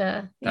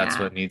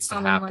needs to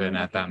happen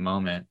at that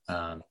moment.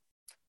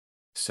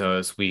 So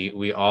as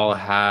we all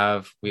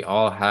have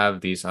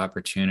these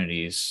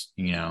opportunities,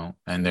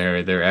 and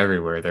they're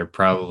everywhere. They're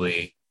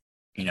probably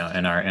in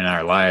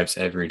our lives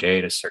every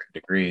day to certain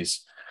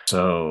degrees.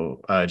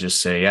 So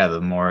just say, yeah, the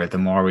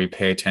more we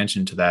pay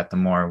attention to that, the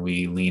more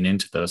we lean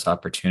into those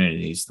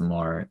opportunities, the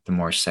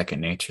more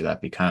second nature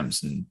that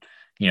becomes. And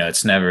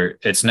it's never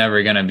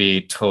going to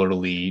be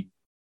totally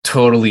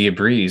a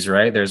breeze,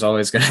 right? There's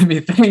always going to be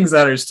things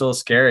that are still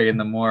scary, and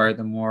the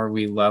more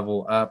we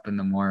level up, and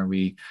the more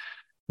we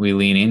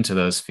lean into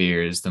those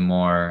fears, the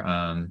more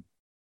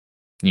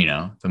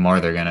the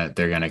more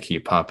they're gonna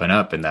keep popping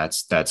up, and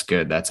that's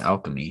good. That's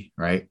alchemy,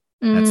 right?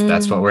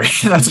 That's what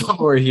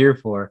we're here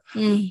for.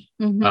 So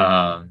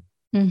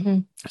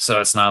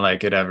it's not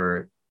like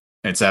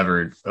it's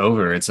ever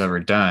over, it's ever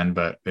done,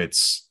 but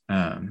it's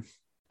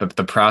but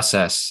the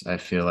process, I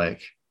feel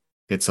like,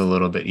 gets a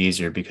little bit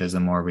easier, because the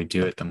more we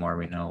do it, the more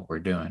we know what we're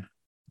doing.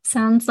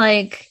 Sounds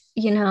like,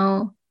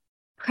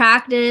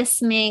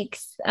 practice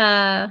makes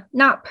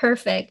not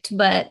perfect,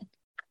 but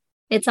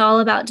it's all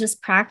about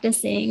just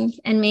practicing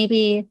and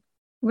maybe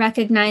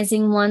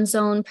recognizing one's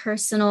own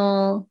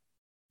personal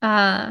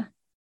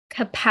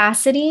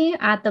capacity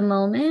at the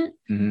moment,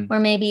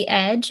 or maybe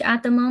edge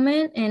at the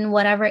moment in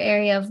whatever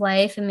area of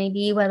life. And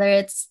maybe whether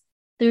it's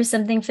through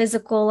something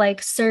physical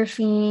like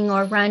surfing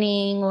or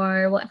running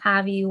or what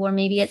have you, or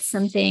maybe it's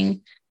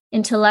something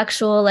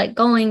intellectual like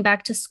going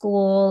back to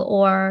school,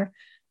 or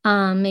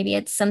maybe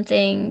it's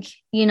something,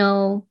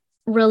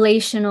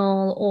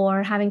 relational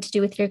or having to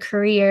do with your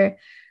career.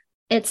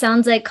 It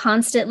sounds like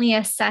constantly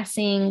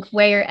assessing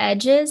where your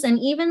edge is, and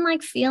even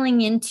like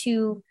feeling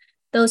into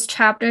those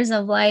chapters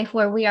of life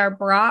where we are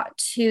brought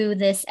to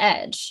this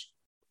edge,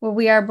 where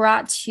we are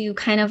brought to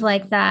kind of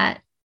like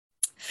that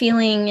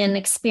feeling and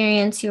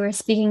experience you were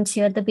speaking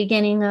to at the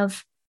beginning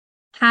of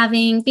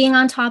being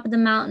on top of the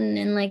mountain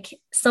and like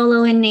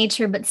solo in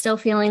nature, but still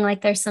feeling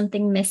like there's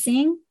something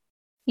missing.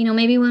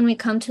 Maybe when we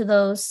come to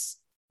those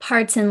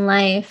parts in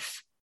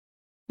life,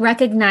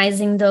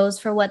 recognizing those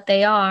for what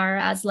they are,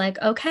 as like,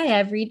 okay,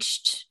 I've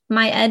reached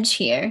my edge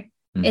here.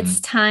 It's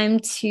time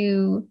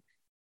to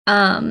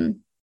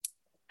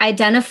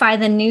identify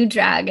the new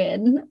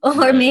dragon,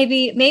 or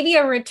maybe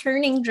a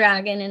returning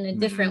dragon in a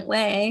different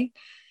way,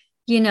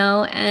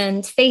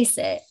 and face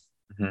it.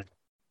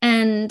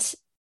 And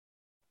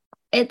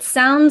it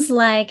sounds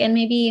like, and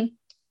maybe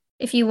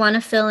if you want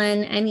to fill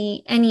in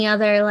any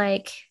other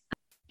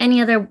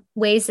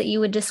ways that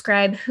you would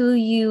describe who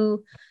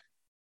you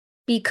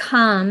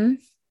become,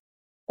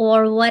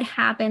 or what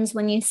happens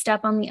when you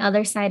step on the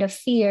other side of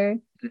fear.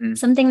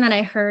 Something that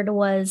I heard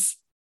was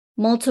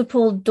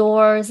multiple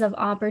doors of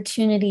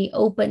opportunity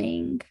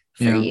opening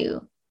for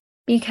you,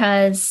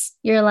 because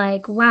you're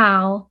like,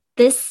 wow,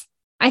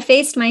 I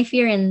faced my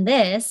fear in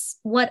this.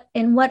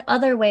 In what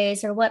other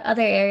ways, or what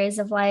other areas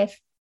of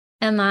life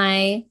am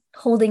I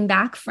holding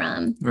back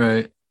from?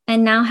 Right.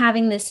 And now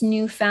having this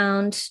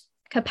newfound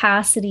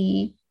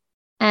capacity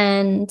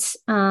and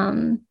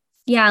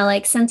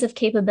like sense of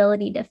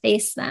capability to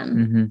face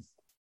them.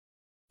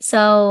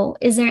 So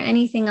is there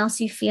anything else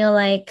you feel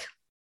like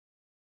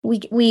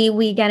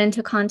we get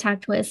into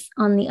contact with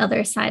on the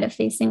other side of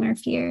facing our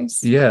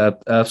fears? Yeah,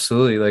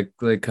 absolutely. Like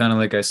kind of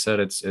like I said,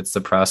 it's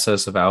the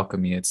process of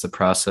alchemy. It's the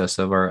process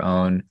of our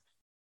own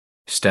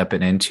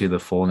stepping into the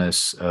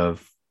fullness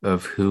of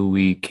who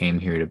we came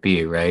here to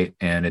be, right?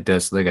 And it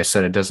does, like I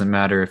said, it doesn't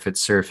matter if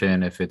it's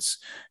surfing, if it's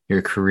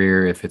your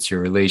career, if it's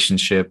your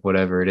relationship,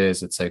 whatever it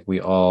is. It's like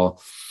we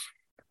all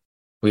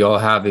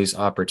have these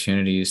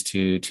opportunities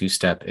to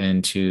step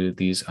into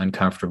these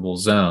uncomfortable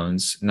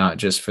zones, not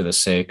just for the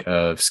sake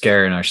of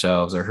scaring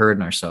ourselves or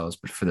hurting ourselves,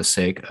 but for the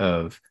sake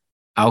of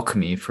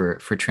alchemy, for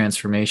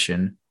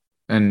transformation.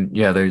 And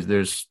yeah,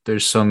 there's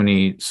so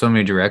many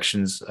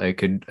directions I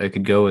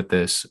could go with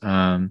this.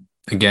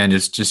 Again,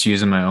 just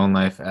using my own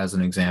life as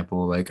an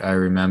example. Like, I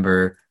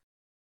remember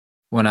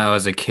when I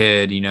was a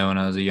kid, when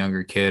I was a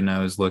younger kid, and I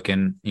was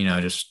looking,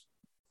 just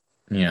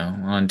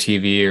on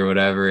TV or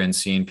whatever, and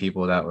seeing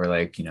people that were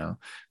like,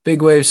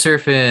 big wave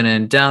surfing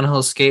and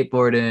downhill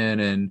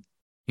skateboarding and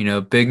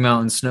big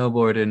mountain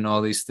snowboarding and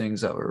all these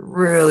things that were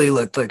really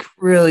looked like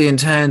really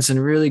intense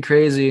and really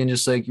crazy. And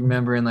just like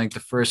remembering like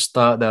the first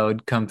thought that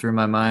would come through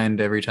my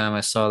mind every time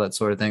I saw that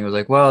sort of thing was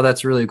like, wow,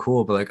 that's really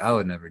cool. But like, I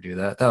would never do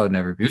that. That would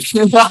never be,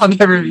 I'll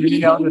never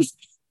be honest.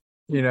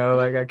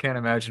 Like I can't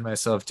imagine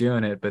myself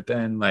doing it. But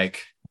then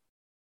like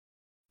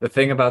the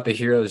thing about the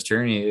hero's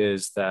journey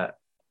is that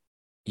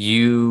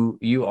you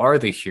are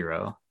the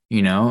hero.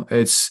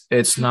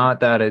 It's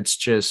not that it's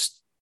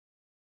just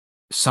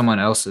someone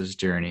else's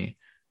journey.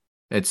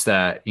 It's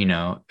that,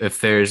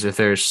 if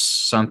there's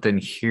something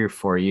here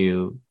for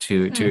you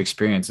to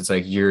experience, it's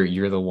like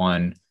you're the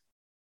one.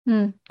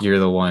 You're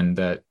the one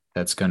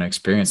that's going to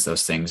experience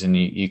those things, and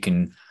you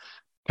can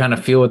kind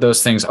of feel what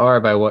those things are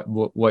by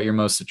what you're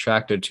most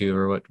attracted to,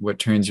 or what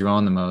turns you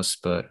on the most.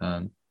 But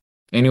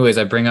anyways,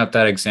 I bring up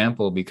that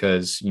example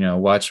because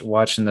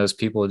watching those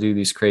people do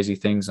these crazy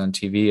things on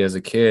TV as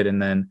a kid, and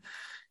then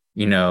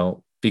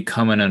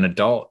becoming an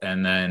adult,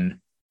 and then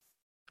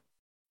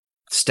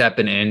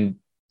stepping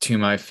into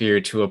my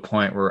fear to a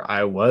point where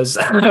I was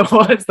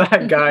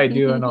that guy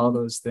doing all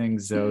those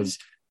things, those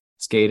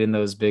skating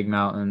those big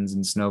mountains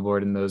and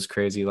snowboarding those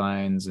crazy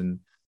lines and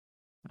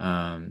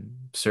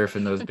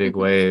surfing those big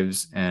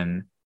waves.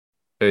 And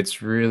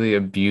it's really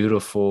a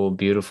beautiful,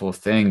 beautiful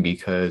thing,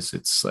 because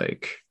it's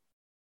like,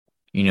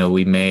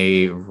 we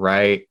may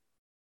write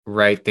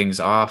things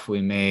off.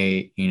 We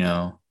may,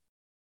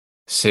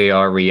 say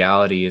our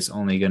reality is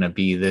only going to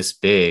be this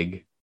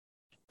big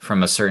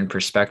from a certain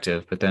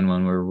perspective. But then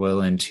when we're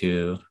willing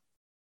to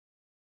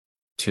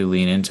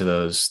lean into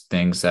those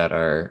things that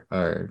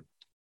are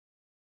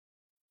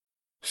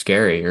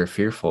scary or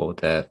fearful,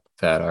 that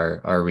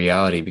our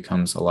reality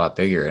becomes a lot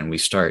bigger, and we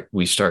start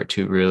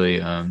to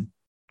really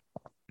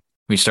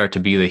we start to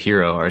be the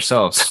hero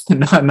ourselves,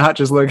 not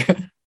just look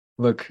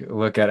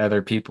at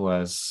other people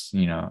as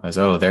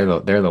oh,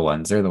 they're the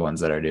ones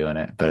that are doing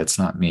it, but it's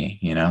not me.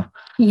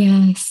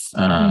 Yes.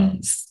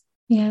 Yes.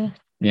 Yeah.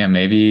 Yeah,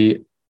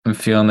 maybe I'm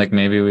feeling like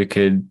maybe we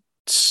could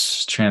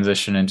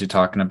transition into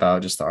talking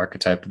about just the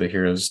archetype of the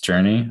hero's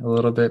journey a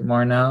little bit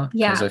more now,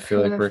 because I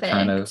feel like we're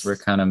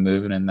kind of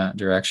moving in that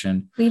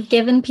direction. We've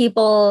given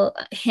people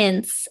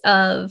hints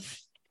of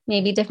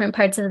maybe different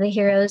parts of the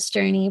hero's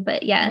journey,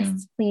 but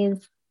yes,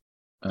 please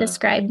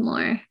describe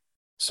more.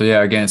 So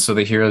yeah, again, so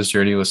the hero's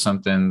journey was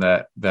something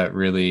that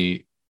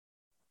really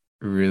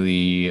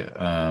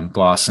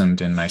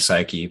blossomed in my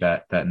psyche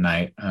that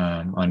night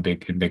on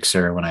Big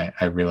Sur, when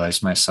I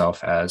realized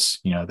myself as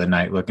the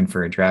knight looking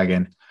for a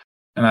dragon.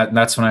 And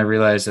that's when I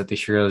realized that the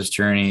hero's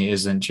journey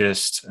isn't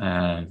just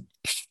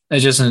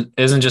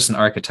isn't just an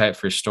archetype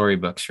for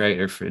storybooks, right?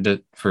 Or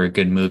for a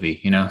good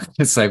movie.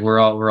 It's like we're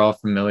all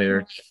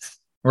familiar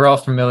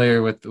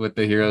with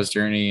the hero's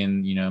journey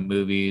in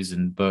movies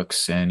and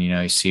books, and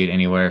you see it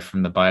anywhere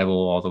from the Bible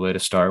all the way to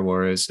Star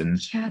Wars, and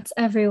it's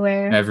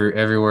everywhere,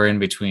 everywhere in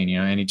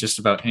between. Just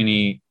about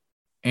any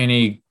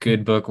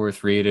good book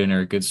worth reading or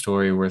a good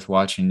story worth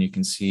watching, you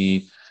can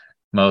see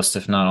most,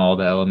 if not all,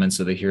 the elements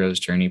of the hero's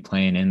journey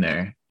playing in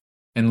there.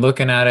 And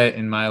looking at it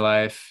in my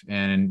life,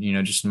 and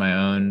just in my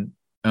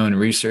own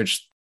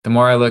research, the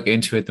more I look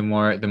into it, the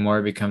more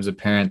it becomes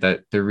apparent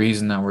that the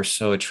reason that we're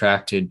so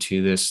attracted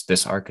to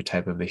this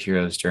archetype of the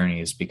hero's journey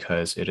is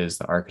because it is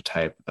the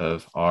archetype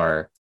of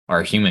our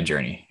human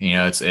journey.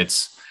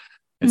 It's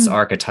the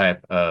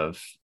archetype of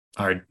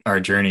our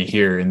journey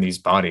here in these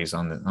bodies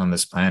on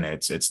this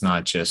planet. It's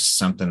not just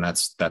something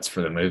that's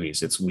for the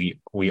movies. It's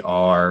we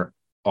are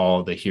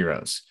all the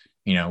heroes.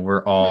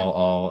 We're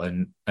all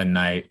a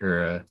knight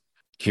or a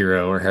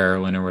hero or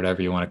heroine or whatever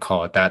you want to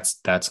call it. That's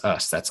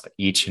us. That's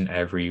each and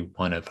every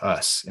one of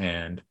us.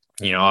 And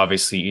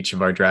obviously each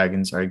of our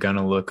dragons are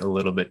gonna look a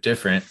little bit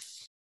different,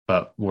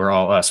 but we're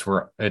all us.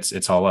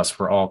 It's all us.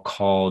 We're all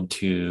called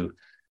to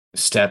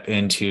step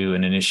into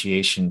an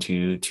initiation,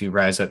 to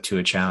rise up to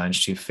a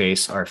challenge, to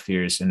face our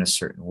fears in a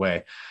certain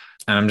way.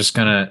 And I'm just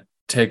gonna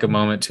take a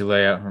moment to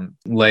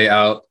lay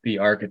out the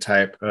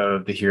archetype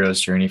of the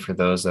hero's journey for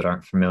those that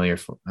aren't familiar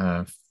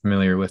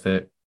with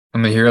it.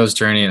 On the hero's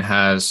journey, it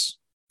has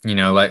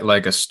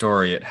like a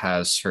story, it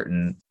has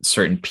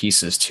certain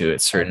pieces to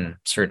it, certain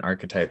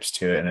archetypes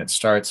to it. And it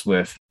starts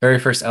with the very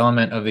first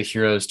element of the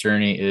hero's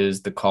journey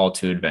is the call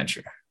to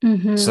adventure.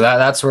 So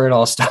that's where it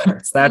all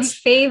starts. That's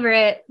my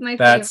favorite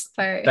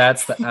part.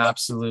 That's the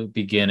absolute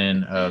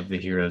beginning of the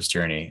hero's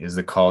journey, is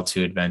the call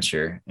to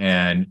adventure.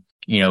 And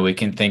we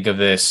can think of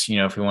this,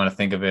 if we want to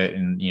think of it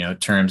in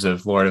terms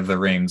of Lord of the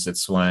Rings,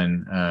 it's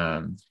when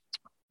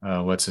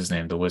what's his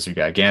name, the wizard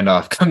guy,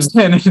 Gandalf, comes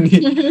in and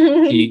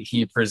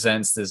he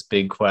presents this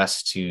big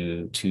quest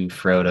to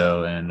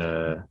Frodo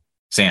and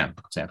Sam.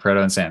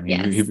 Frodo and Sam.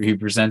 Yes. He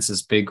presents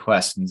this big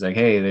quest, and he's like,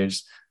 hey,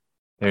 there's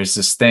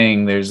this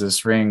thing, there's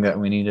this ring that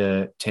we need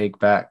to take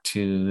back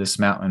to this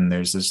mountain.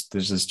 There's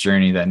this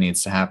journey that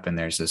needs to happen.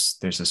 There's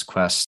this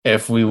quest.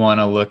 If we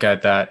want to look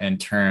at that in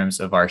terms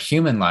of our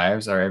human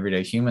lives, our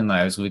everyday human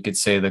lives, we could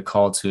say the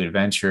call to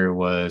adventure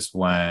was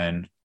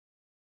when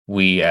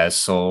we as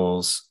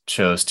souls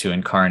chose to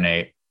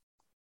incarnate,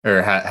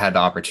 or had the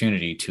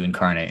opportunity to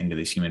incarnate into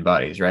these human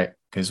bodies, right?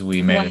 because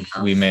we may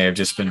have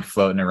just been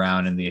floating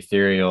around in the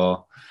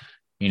ethereal,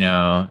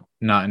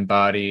 not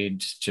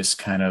embodied, just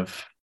kind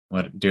of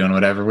doing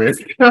whatever we're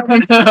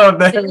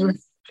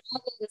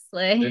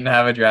didn't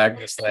have a drag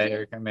to slay,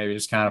 or maybe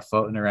just kind of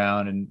floating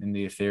around in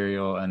the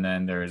ethereal. And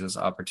then there was this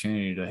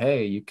opportunity to,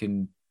 hey, you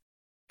can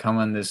come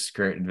on this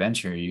great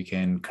adventure. You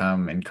can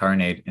come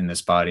incarnate in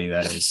this body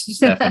that is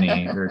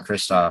Stephanie or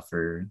Christophe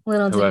or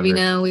little whoever. Did we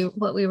know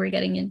what we were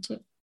getting into.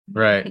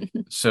 Right.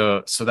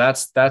 So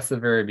that's the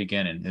very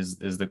beginning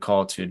is the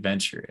call to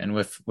adventure. And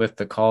with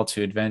the call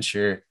to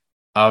adventure,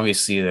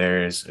 obviously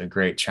there's a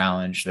great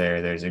challenge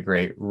there. There's a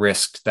great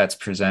risk that's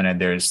presented.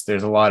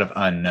 There's a lot of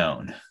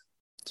unknown.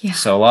 Yeah.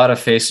 So a lot of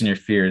facing your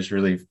fear is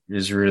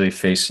really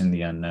facing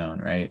the unknown,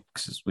 right?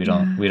 Because we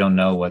don't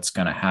know what's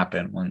going to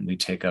happen when we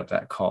take up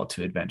that call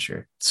to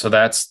adventure. So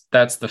that's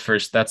the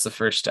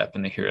first step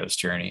in the hero's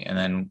journey. And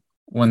then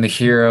when the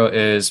hero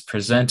is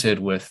presented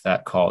with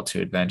that call to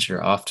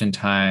adventure,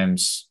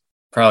 oftentimes,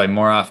 probably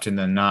more often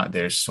than not,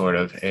 there's sort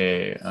of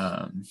a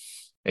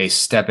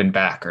stepping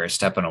back or a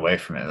stepping away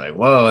from it. Like,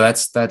 whoa,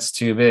 that's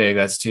too big.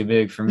 That's too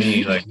big for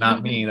me. Like,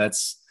 not me.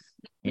 That's,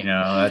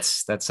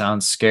 that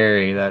sounds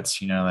scary. That's,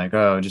 like,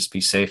 oh, just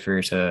be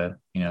safer to,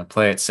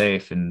 play it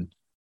safe and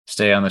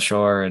stay on the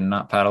shore and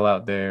not paddle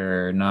out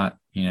there, or not,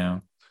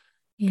 kind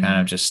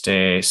of just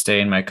stay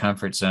in my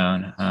comfort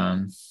zone.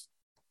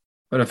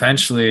 But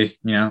eventually,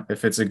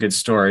 if it's a good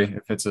story,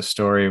 if it's a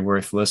story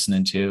worth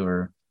listening to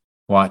or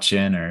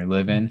watching or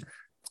living,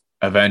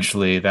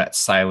 eventually that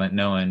silent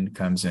knowing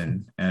comes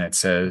in and it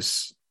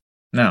says,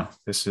 no,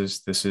 this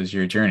is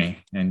your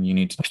journey and you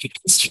need to take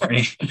this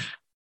journey.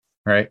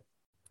 Right.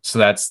 So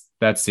that's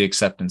the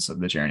acceptance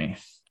of the journey.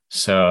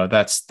 So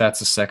that's the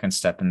second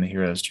step in the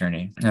hero's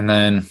journey. And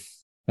then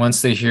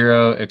once the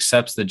hero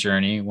accepts the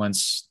journey,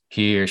 once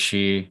he or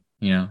she,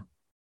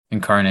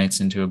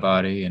 incarnates into a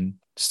body and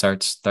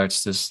starts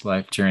this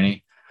life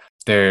journey,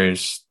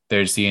 there's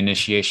the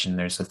initiation,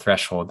 there's a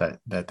threshold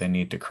that they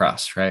need to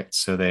cross, right?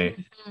 So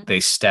they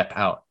step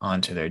out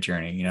onto their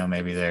journey.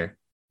 Maybe they're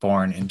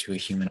born into a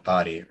human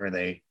body, or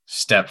they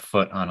step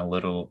foot on a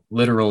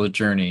literal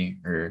journey,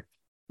 or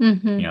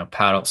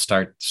paddle,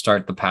 start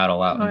the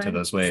paddle out into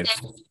those waves.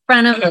 In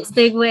front of those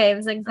big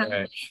waves,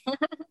 exactly.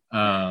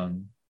 Right.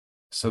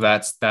 So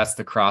that's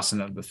the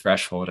crossing of the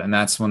threshold. And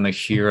that's when the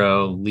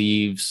hero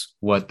leaves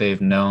what they've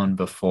known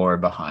before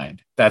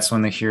behind. That's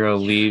when the hero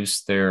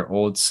leaves their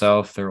old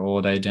self, their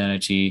old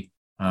identity,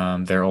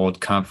 their old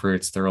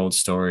comforts, their old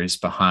stories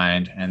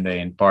behind, and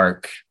they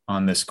embark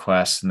on this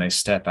quest, and they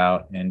step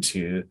out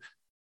into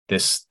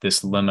this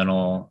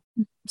liminal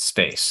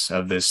space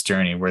of this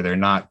journey where they're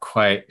not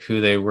quite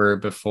who they were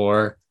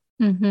before,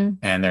 and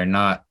they're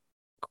not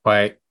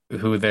quite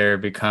who they're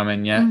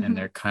becoming yet, and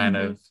they're kind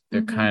of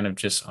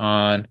just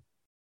on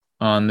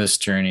this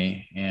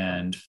journey,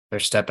 and they're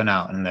stepping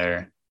out and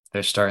they're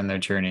starting their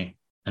journey.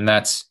 And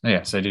that's,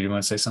 so do you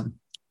want to say something?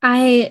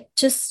 I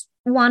just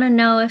want to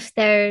know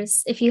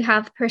if you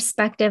have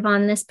perspective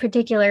on this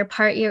particular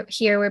part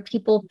here where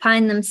people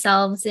find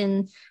themselves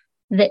in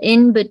the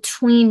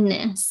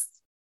in-betweenness.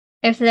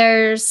 If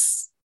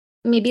there's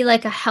maybe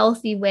like a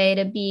healthy way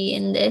to be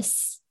in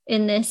this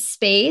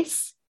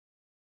space,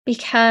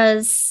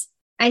 because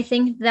I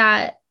think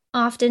that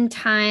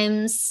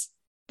oftentimes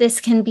this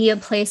can be a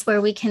place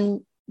where we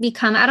can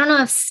become, I don't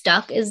know if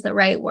stuck is the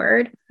right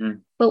word,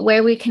 but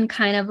where we can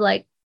kind of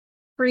like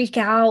freak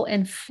out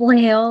and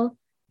flail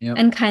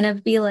and kind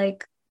of be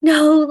like,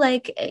 no,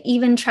 like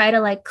even try to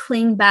like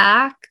cling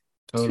back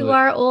to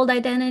our old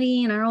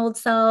identity and our old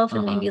self,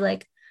 and maybe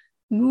like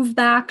move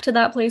back to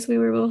that place we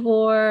were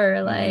before,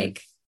 or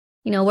like,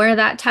 wear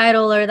that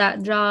title or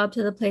that job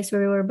to the place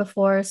where we were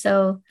before.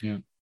 So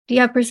do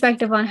you have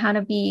perspective on how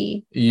to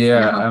be?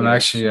 I'm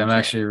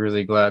actually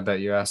really glad that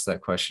you asked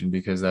that question,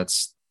 because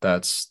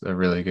that's a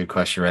really good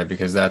question, right?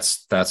 Because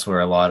that's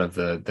where a lot of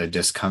the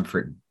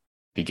discomfort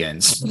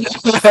begins.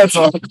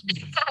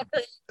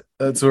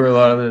 That's where a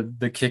lot of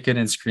the kicking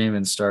and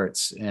screaming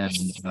starts. And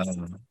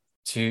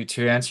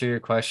to answer your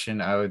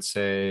question, I would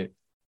say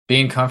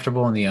being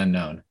comfortable in the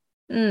unknown,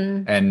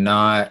 and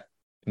not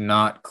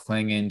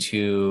clinging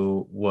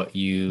to what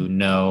you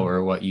know,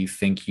 or what you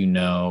think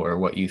or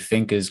what you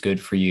think is good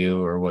for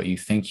you, or what you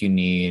think you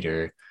need,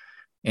 or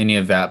any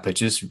of that, but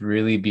just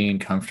really being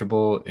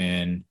comfortable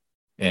in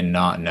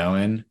not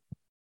knowing,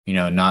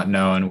 not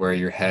knowing where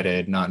you're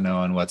headed, not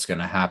knowing what's going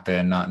to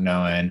happen, not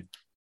knowing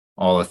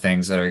all the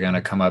things that are going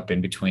to come up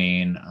in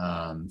between.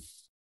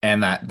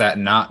 And that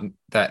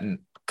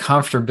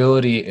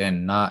comfortability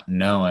in not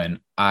knowing,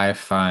 I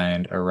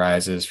find,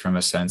 arises from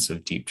a sense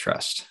of deep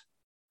trust.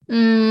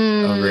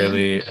 A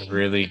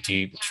really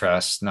deep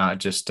trust, not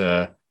just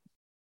a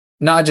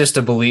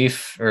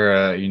belief,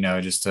 or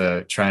just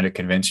trying to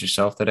convince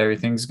yourself that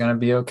everything's going to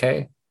be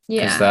okay.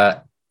 Because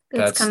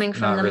that's coming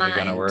from not really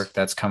going to work.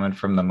 That's coming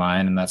from the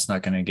mind, and that's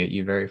not going to get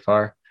you very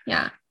far.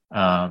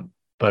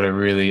 But a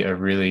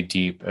really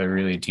deep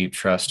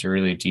trust, a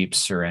really deep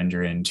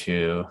surrender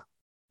into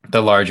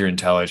the larger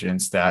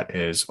intelligence that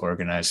is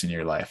organizing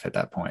your life at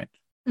that point.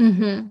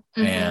 And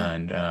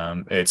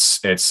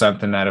it's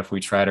something that if we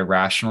try to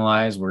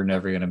rationalize, we're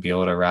never going to be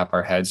able to wrap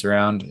our heads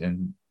around.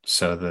 And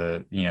so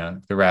the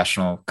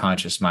rational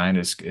conscious mind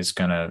is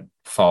going to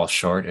fall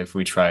short if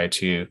we try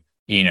to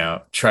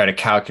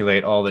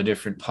calculate all the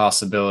different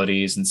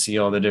possibilities and see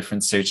all the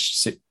different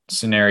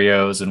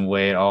scenarios and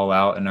weigh it all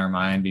out in our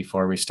mind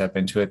before we step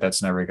into it.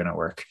 That's never going to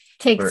work.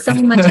 Takes so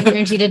much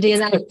energy to do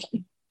that.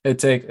 It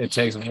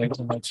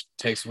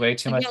takes way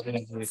too much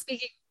energy.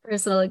 Speaking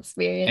personal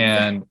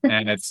experience,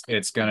 and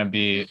it's going to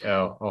be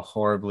a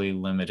horribly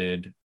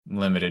limited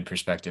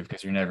perspective,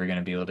 because you're never going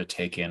to be able to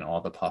take in all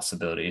the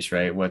possibilities,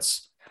 right?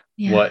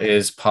 What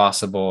is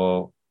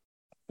possible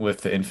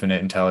with the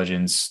infinite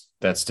intelligence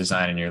that's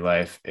designed in your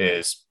life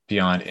is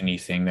beyond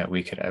anything that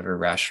we could ever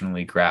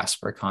rationally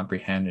grasp or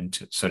comprehend, and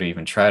to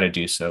even try to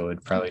do so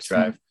would probably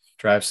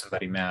drive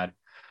somebody mad.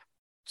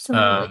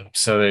 So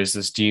there's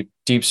this deep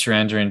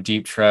surrender and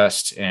deep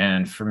trust,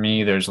 and for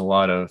me there's a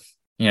lot of,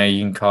 you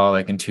can call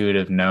like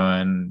intuitive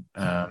knowing,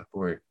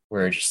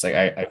 where just like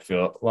I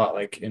feel a lot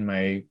like in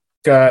my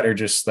gut, or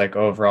just like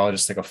overall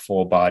just like a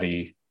full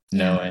body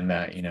knowing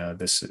that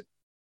this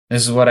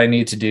is what I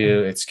need to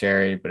do. It's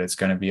scary, but it's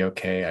going to be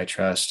okay. I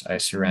trust, I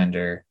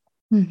surrender.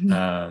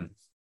 There's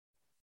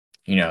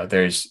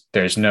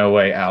no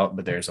way out,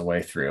 but there's a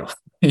way through.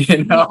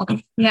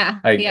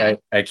 I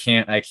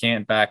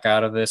can't back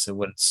out of this. It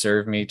wouldn't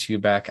serve me to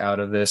back out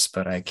of this,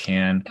 but I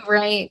can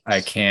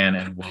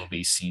and will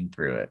be seen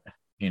through it,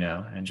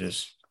 and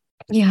just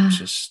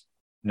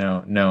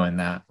knowing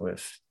that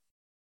with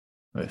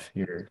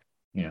your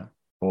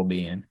whole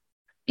being.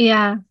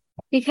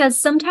 Because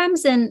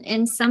sometimes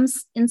in some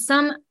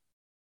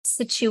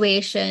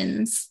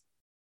situations,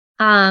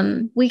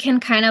 we can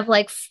kind of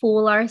like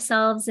fool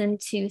ourselves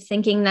into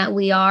thinking that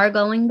we are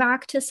going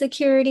back to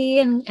security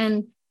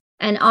and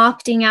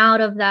opting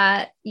out of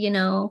that,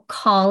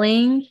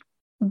 calling.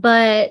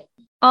 But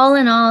all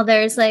in all,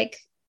 there's a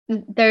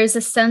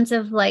sense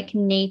of like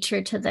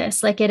nature to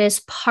this. Like it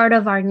is part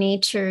of our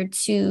nature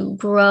to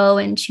grow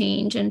and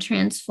change and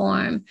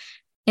transform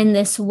in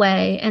this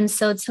way. And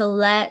so to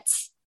let,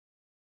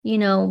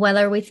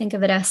 whether we think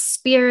of it as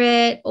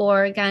spirit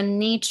or again,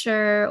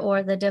 nature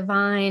or the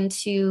divine,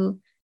 to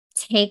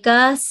take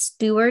us,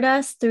 steward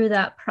us through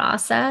that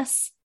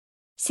process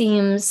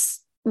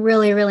seems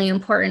really, really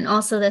important.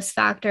 Also, this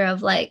factor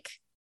of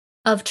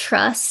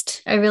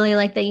trust. I really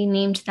like that you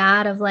named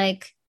that, of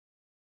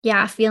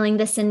feeling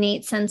this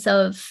innate sense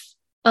of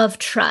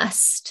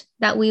trust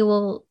that we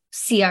will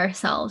see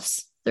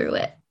ourselves through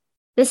it.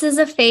 This is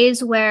a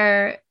phase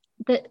where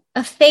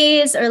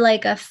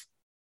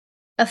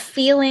a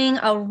feeling,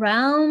 a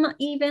realm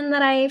even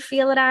that I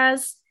feel it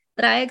as,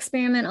 that I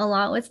experiment a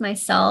lot with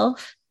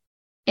myself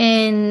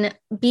in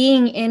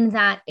being in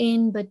that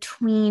in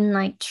between,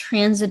 like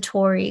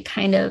transitory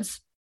kind of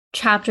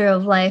chapter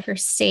of life or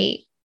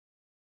state,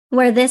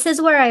 where this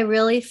is where I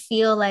really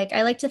feel like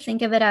I like to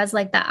think of it as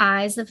like the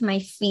eyes of my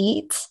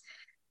feet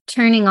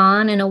turning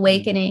on and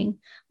awakening,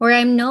 where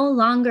I'm no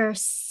longer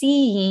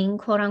seeing,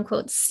 quote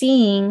unquote,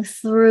 seeing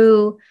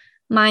through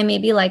my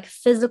maybe like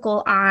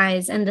physical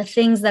eyes and the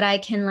things that I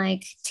can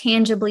like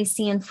tangibly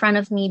see in front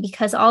of me,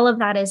 because all of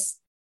that is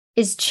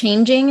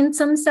changing in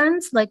some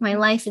sense. Like my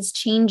life is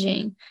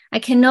changing. I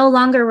can no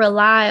longer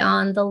rely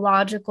on the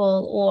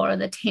logical or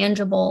the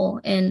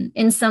tangible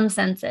in some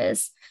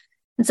senses.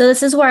 And so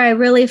this is where I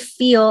really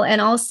feel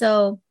and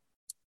also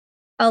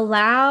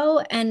allow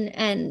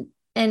and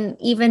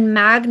even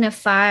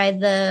magnify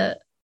the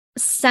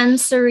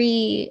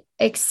sensory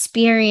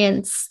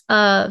experience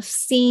of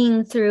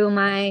seeing through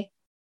my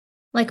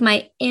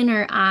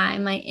inner eye,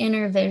 my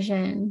inner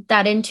vision,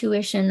 that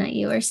intuition that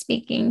you are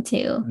speaking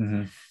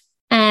to.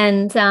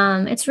 And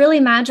it's really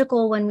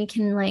magical when we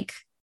can like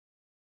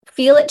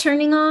feel it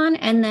turning on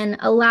and then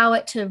allow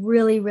it to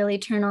really, really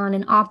turn on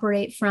and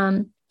operate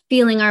from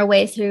feeling our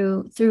way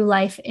through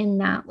life in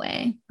that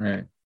way.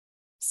 Right.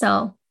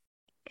 So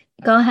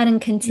go ahead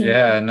and continue.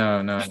 Yeah,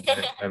 no,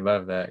 I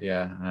love that.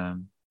 Yeah.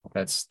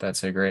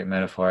 That's a great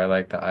metaphor. I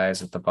like the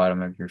eyes at the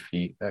bottom of your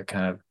feet. That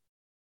kind of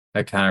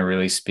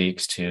really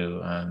speaks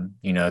to,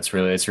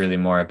 it's really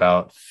more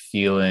about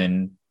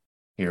feeling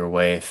your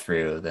way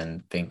through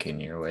than thinking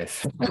your way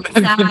through.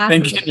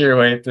 Thinking your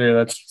way through.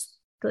 That's,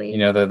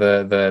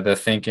 the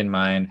thinking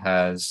mind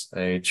has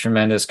a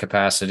tremendous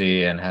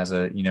capacity and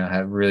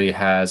really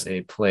has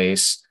a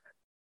place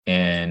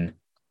in,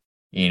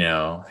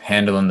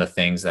 handling the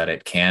things that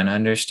it can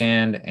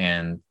understand,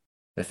 and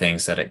the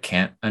things that it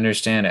can't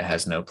understand, it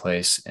has no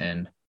place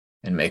in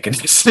making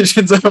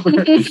decisions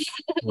over,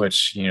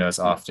 which, is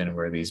often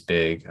where these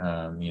big,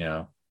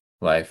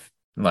 life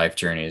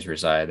journeys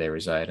reside. They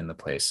reside in the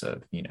place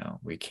of,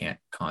 we can't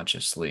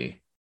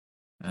consciously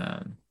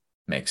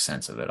make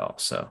sense of it all.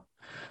 So,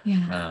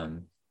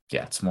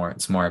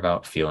 it's more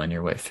about feeling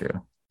your way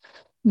through.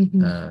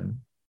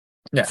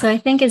 So I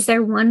think, is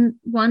there one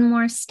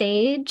more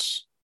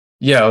stage?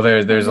 Yeah, well,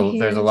 there's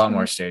a lot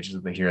more stages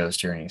of the hero's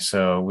journey.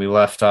 So we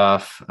left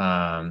off,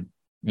 the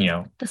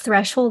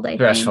threshold.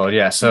 Threshold,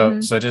 yeah.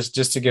 So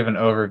just to give an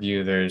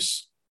overview,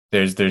 there's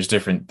there's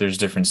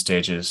different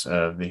stages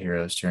of the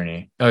hero's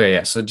journey. Okay,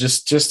 yeah. So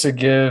just to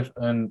give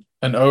an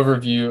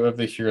overview of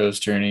the hero's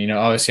journey,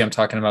 obviously I'm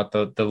talking about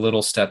the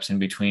little steps in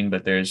between,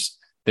 but there's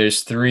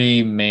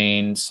three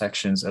main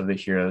sections of the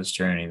hero's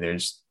journey.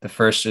 There's the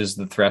first is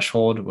the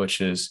threshold, which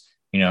is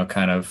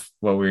kind of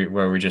what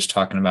we're just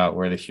talking about,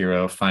 where the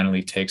hero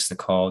finally takes the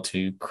call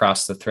to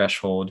cross the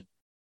threshold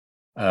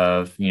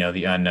of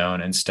the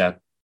unknown and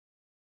step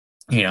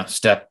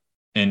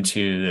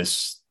into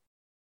this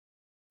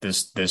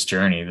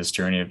journey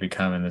of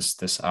becoming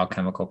this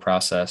alchemical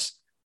process.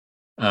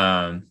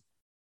 um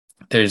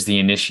there's the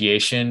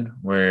initiation,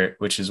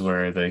 which is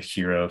where the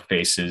hero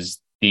faces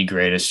the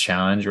greatest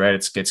challenge, right?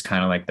 It's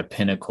kind of like the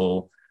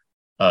pinnacle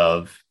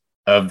of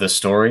the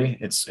story.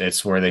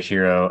 It's where the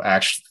hero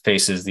actually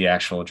faces the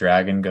actual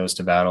dragon, goes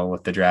to battle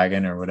with the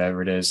dragon or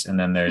whatever it is. And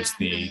then there's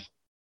the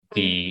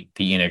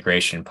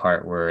integration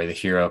part, where the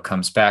hero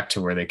comes back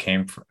to where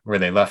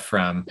they left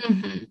from.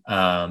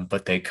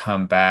 But they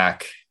come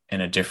back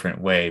in a different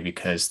way,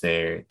 because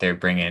they're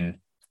bringing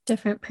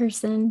Different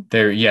person.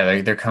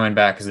 they're coming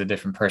back as a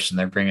different person.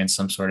 They're bringing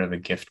some sort of a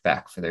gift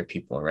back for their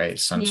people, right?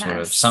 Some sort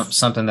of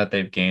something that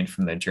they've gained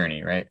from their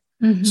journey, right?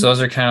 So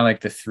those are kind of like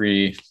the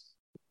three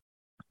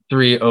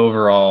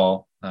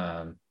overall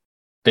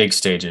big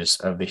stages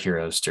of the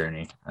hero's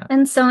journey.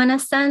 And so in a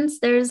sense,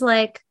 there's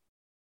like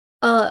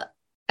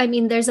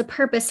there's a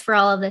purpose for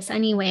all of this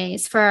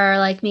anyways, for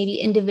like maybe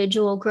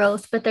individual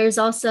growth, but there's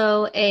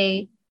also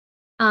a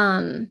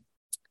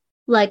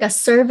like a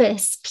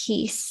service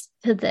piece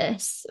to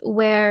this,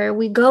 where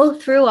we go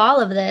through all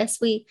of this.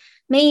 We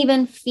may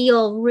even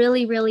feel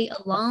really, really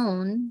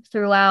alone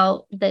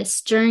throughout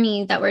this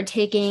journey that we're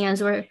taking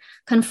as we're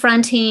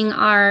confronting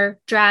our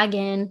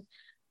dragon.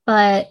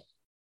 But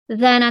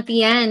then at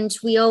the end,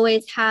 we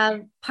always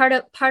have part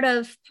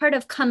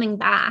of coming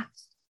back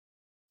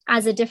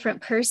as a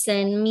different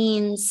person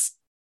means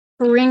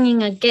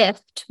bringing a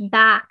gift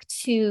back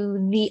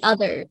to the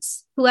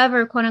others,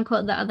 whoever quote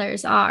unquote the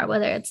others are,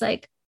 whether it's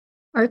like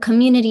our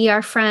community,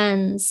 our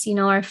friends,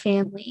 our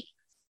family.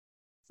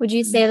 Would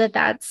you say that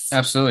that's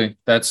absolutely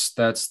that's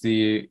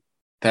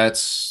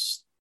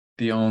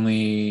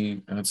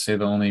only, I would say,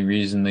 the only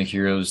reason the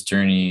hero's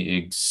journey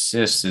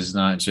exists is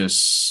not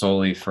just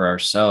solely for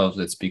ourselves.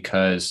 It's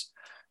because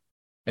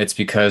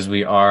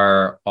we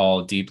are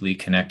all deeply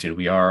connected.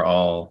 We are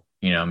all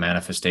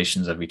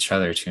manifestations of each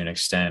other to an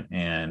extent.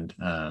 And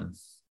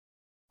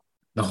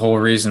the whole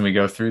reason we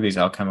go through these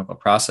alchemical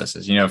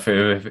processes, if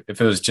it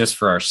was just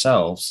for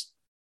ourselves,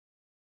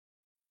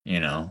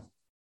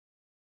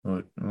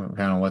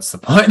 what's the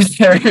point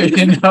there?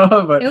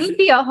 But it would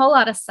be a whole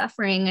lot of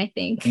suffering, I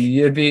think.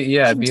 It'd be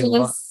a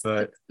lot,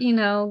 but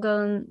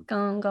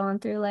going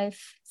through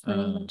life slaying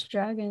a bunch of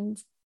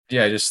dragons.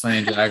 Yeah, just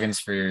slaying dragons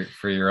for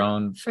your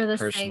own for the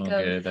personal sake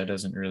of good. That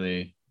doesn't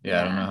really, I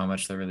don't know how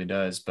much that really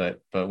does,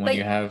 but when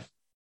you have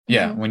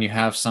when you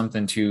have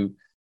something to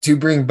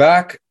bring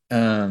back,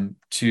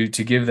 to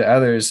give the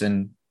others,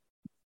 and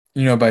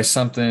by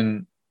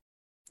something,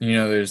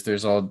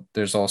 there's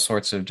all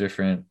sorts of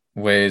different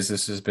ways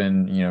this has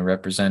been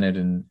represented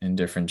in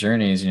different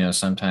journeys.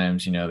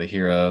 Sometimes the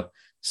hero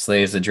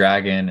slays the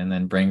dragon and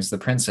then brings the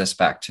princess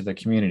back to the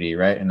community,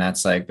 right? And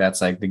that's like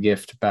the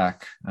gift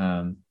back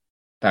to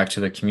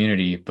the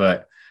community.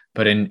 But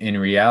in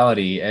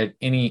reality, at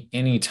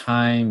any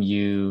time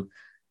you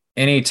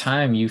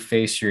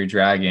face your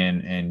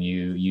dragon and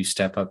you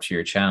step up to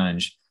your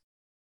challenge,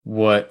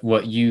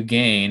 what you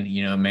gain,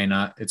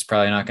 it's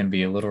probably not going to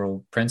be a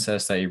literal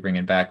princess that you're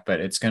bringing back, but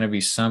it's going to be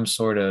some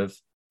sort of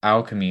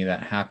alchemy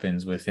that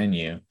happens within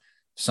you,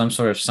 some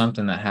sort of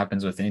something that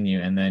happens within you.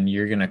 And then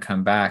you're going to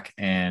come back,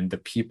 and the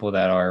people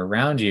that are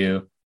around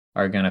you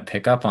are going to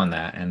pick up on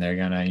that. And they're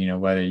going to,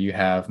 whether you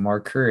have more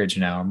courage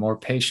now, or more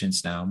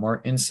patience now,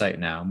 more insight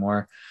now,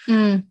 more,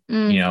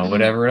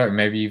 whatever,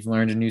 maybe you've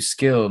learned a new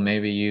skill,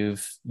 maybe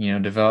you've,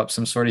 developed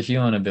some sort of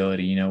healing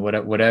ability,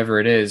 whatever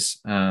it is,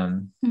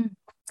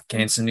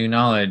 gain some new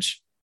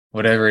knowledge,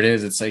 whatever it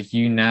is. It's like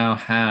you now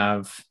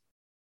have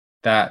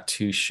that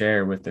to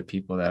share with the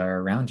people that are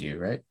around you,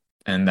 right?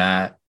 And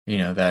that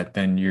that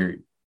then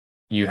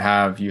you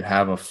have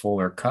a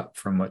fuller cup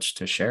from which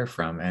to share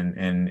from. And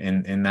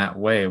in that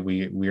way,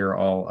 we're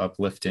all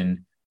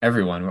uplifting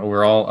everyone.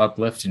 We're all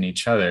uplifting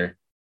each other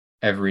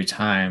every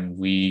time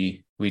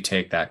we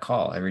take that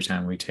call,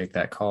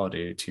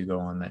 to go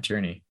on that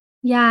journey.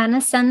 Yeah, in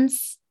a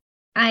sense,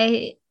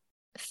 I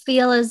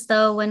feel as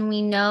though when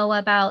we know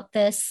about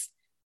this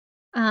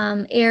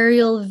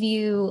aerial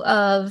view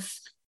of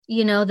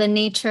the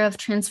nature of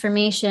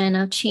transformation,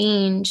 of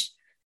change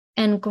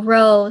and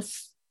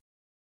growth,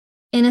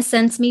 in a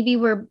sense, maybe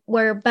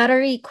we're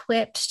better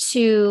equipped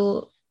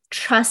to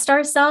trust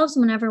ourselves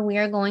whenever we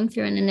are going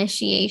through an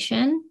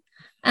initiation,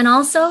 and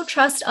also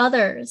trust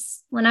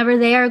others whenever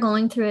they are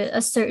going through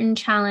a certain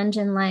challenge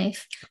in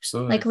life.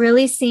 Absolutely. Like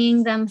really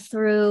seeing them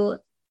through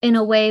in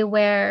a way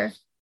where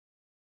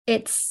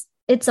it's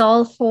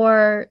all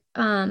for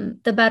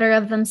the better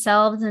of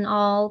themselves and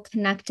all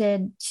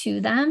connected to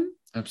them.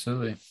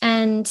 Absolutely.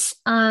 And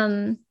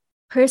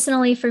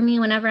personally for me,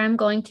 whenever I'm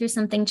going through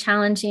something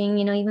challenging,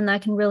 even though I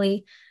can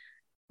really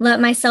let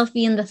myself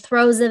be in the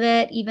throes of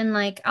it, even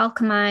like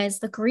alchemize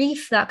the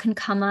grief that can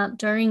come up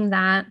during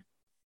that,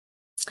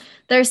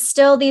 there's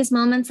still these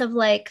moments of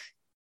like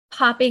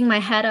popping my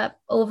head up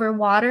over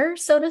water,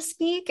 so to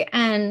speak,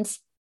 and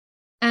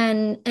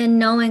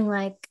knowing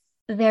like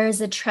there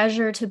is a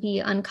treasure to be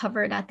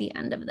uncovered at the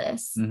end of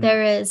this. Mm-hmm.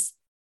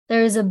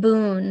 There is a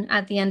boon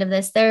at the end of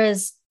this.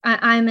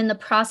 I'm in the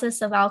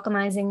process of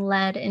alchemizing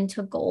lead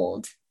into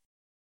gold.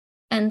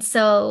 And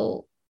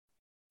so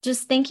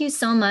just thank you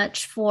so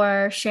much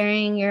for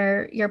sharing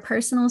your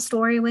personal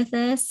story with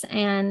this.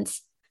 And,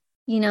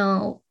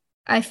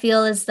 I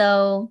feel as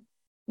though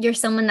you're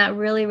someone that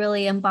really,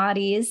 really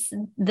embodies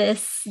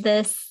this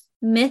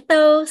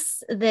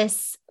mythos,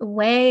 this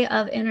way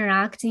of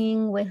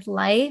interacting with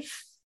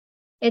life.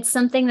 It's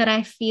something that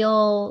I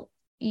feel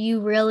you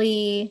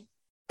really,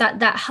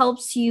 that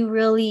helps you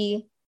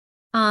really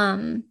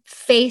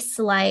face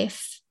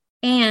life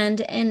and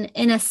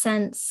in a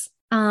sense,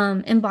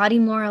 embody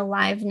more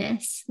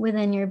aliveness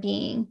within your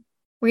being,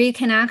 where you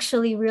can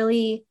actually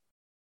really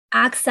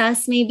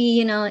access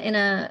maybe,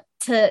 not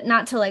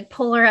to like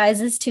polarize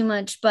this too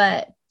much,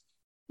 but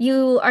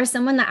you are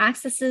someone that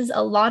accesses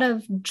a lot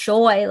of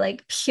joy,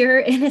 like pure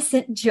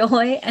innocent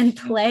joy and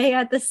play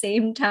at the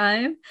same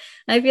time.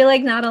 I feel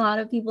like not a lot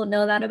of people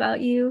know that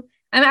about you.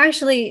 I'm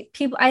actually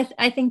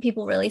I think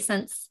people really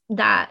sense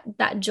that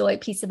joy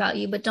piece about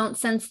you, but don't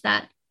sense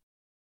that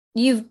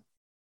you're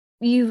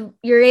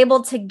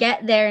able to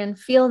get there and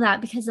feel that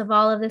because of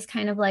all of this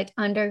kind of like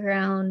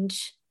underground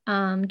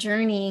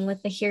journeying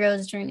with the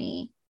hero's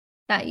journey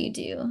that you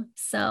do.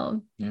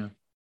 So yeah.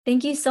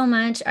 Thank you so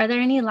much. Are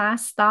there any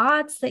last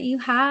thoughts that you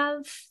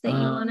have that you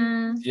want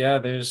to? Yeah,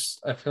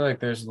 I feel like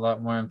there's a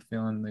lot more. I'm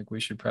feeling like we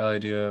should probably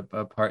do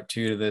a part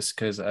 2 to this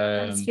because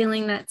I was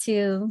feeling that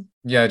too.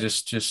 Yeah,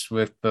 just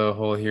with the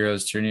whole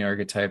hero's journey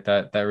archetype,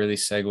 that really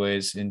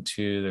segues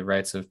into the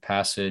rites of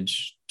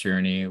passage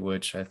journey,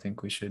 which I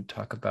think we should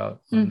talk about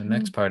on the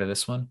next part of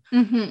this one.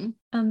 Mm-hmm.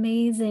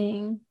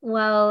 Amazing.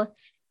 Well,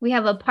 we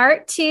have a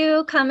part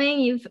 2 coming.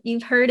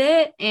 You've heard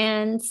it,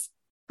 and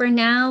for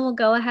now, we'll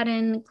go ahead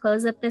and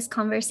close up this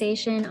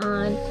conversation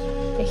on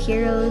the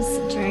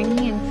hero's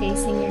journey and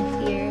facing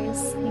your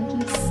fears.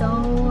 Thank you so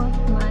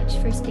much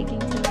for speaking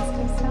to us,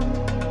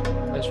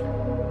 Christophe.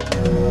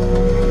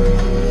 Pleasure.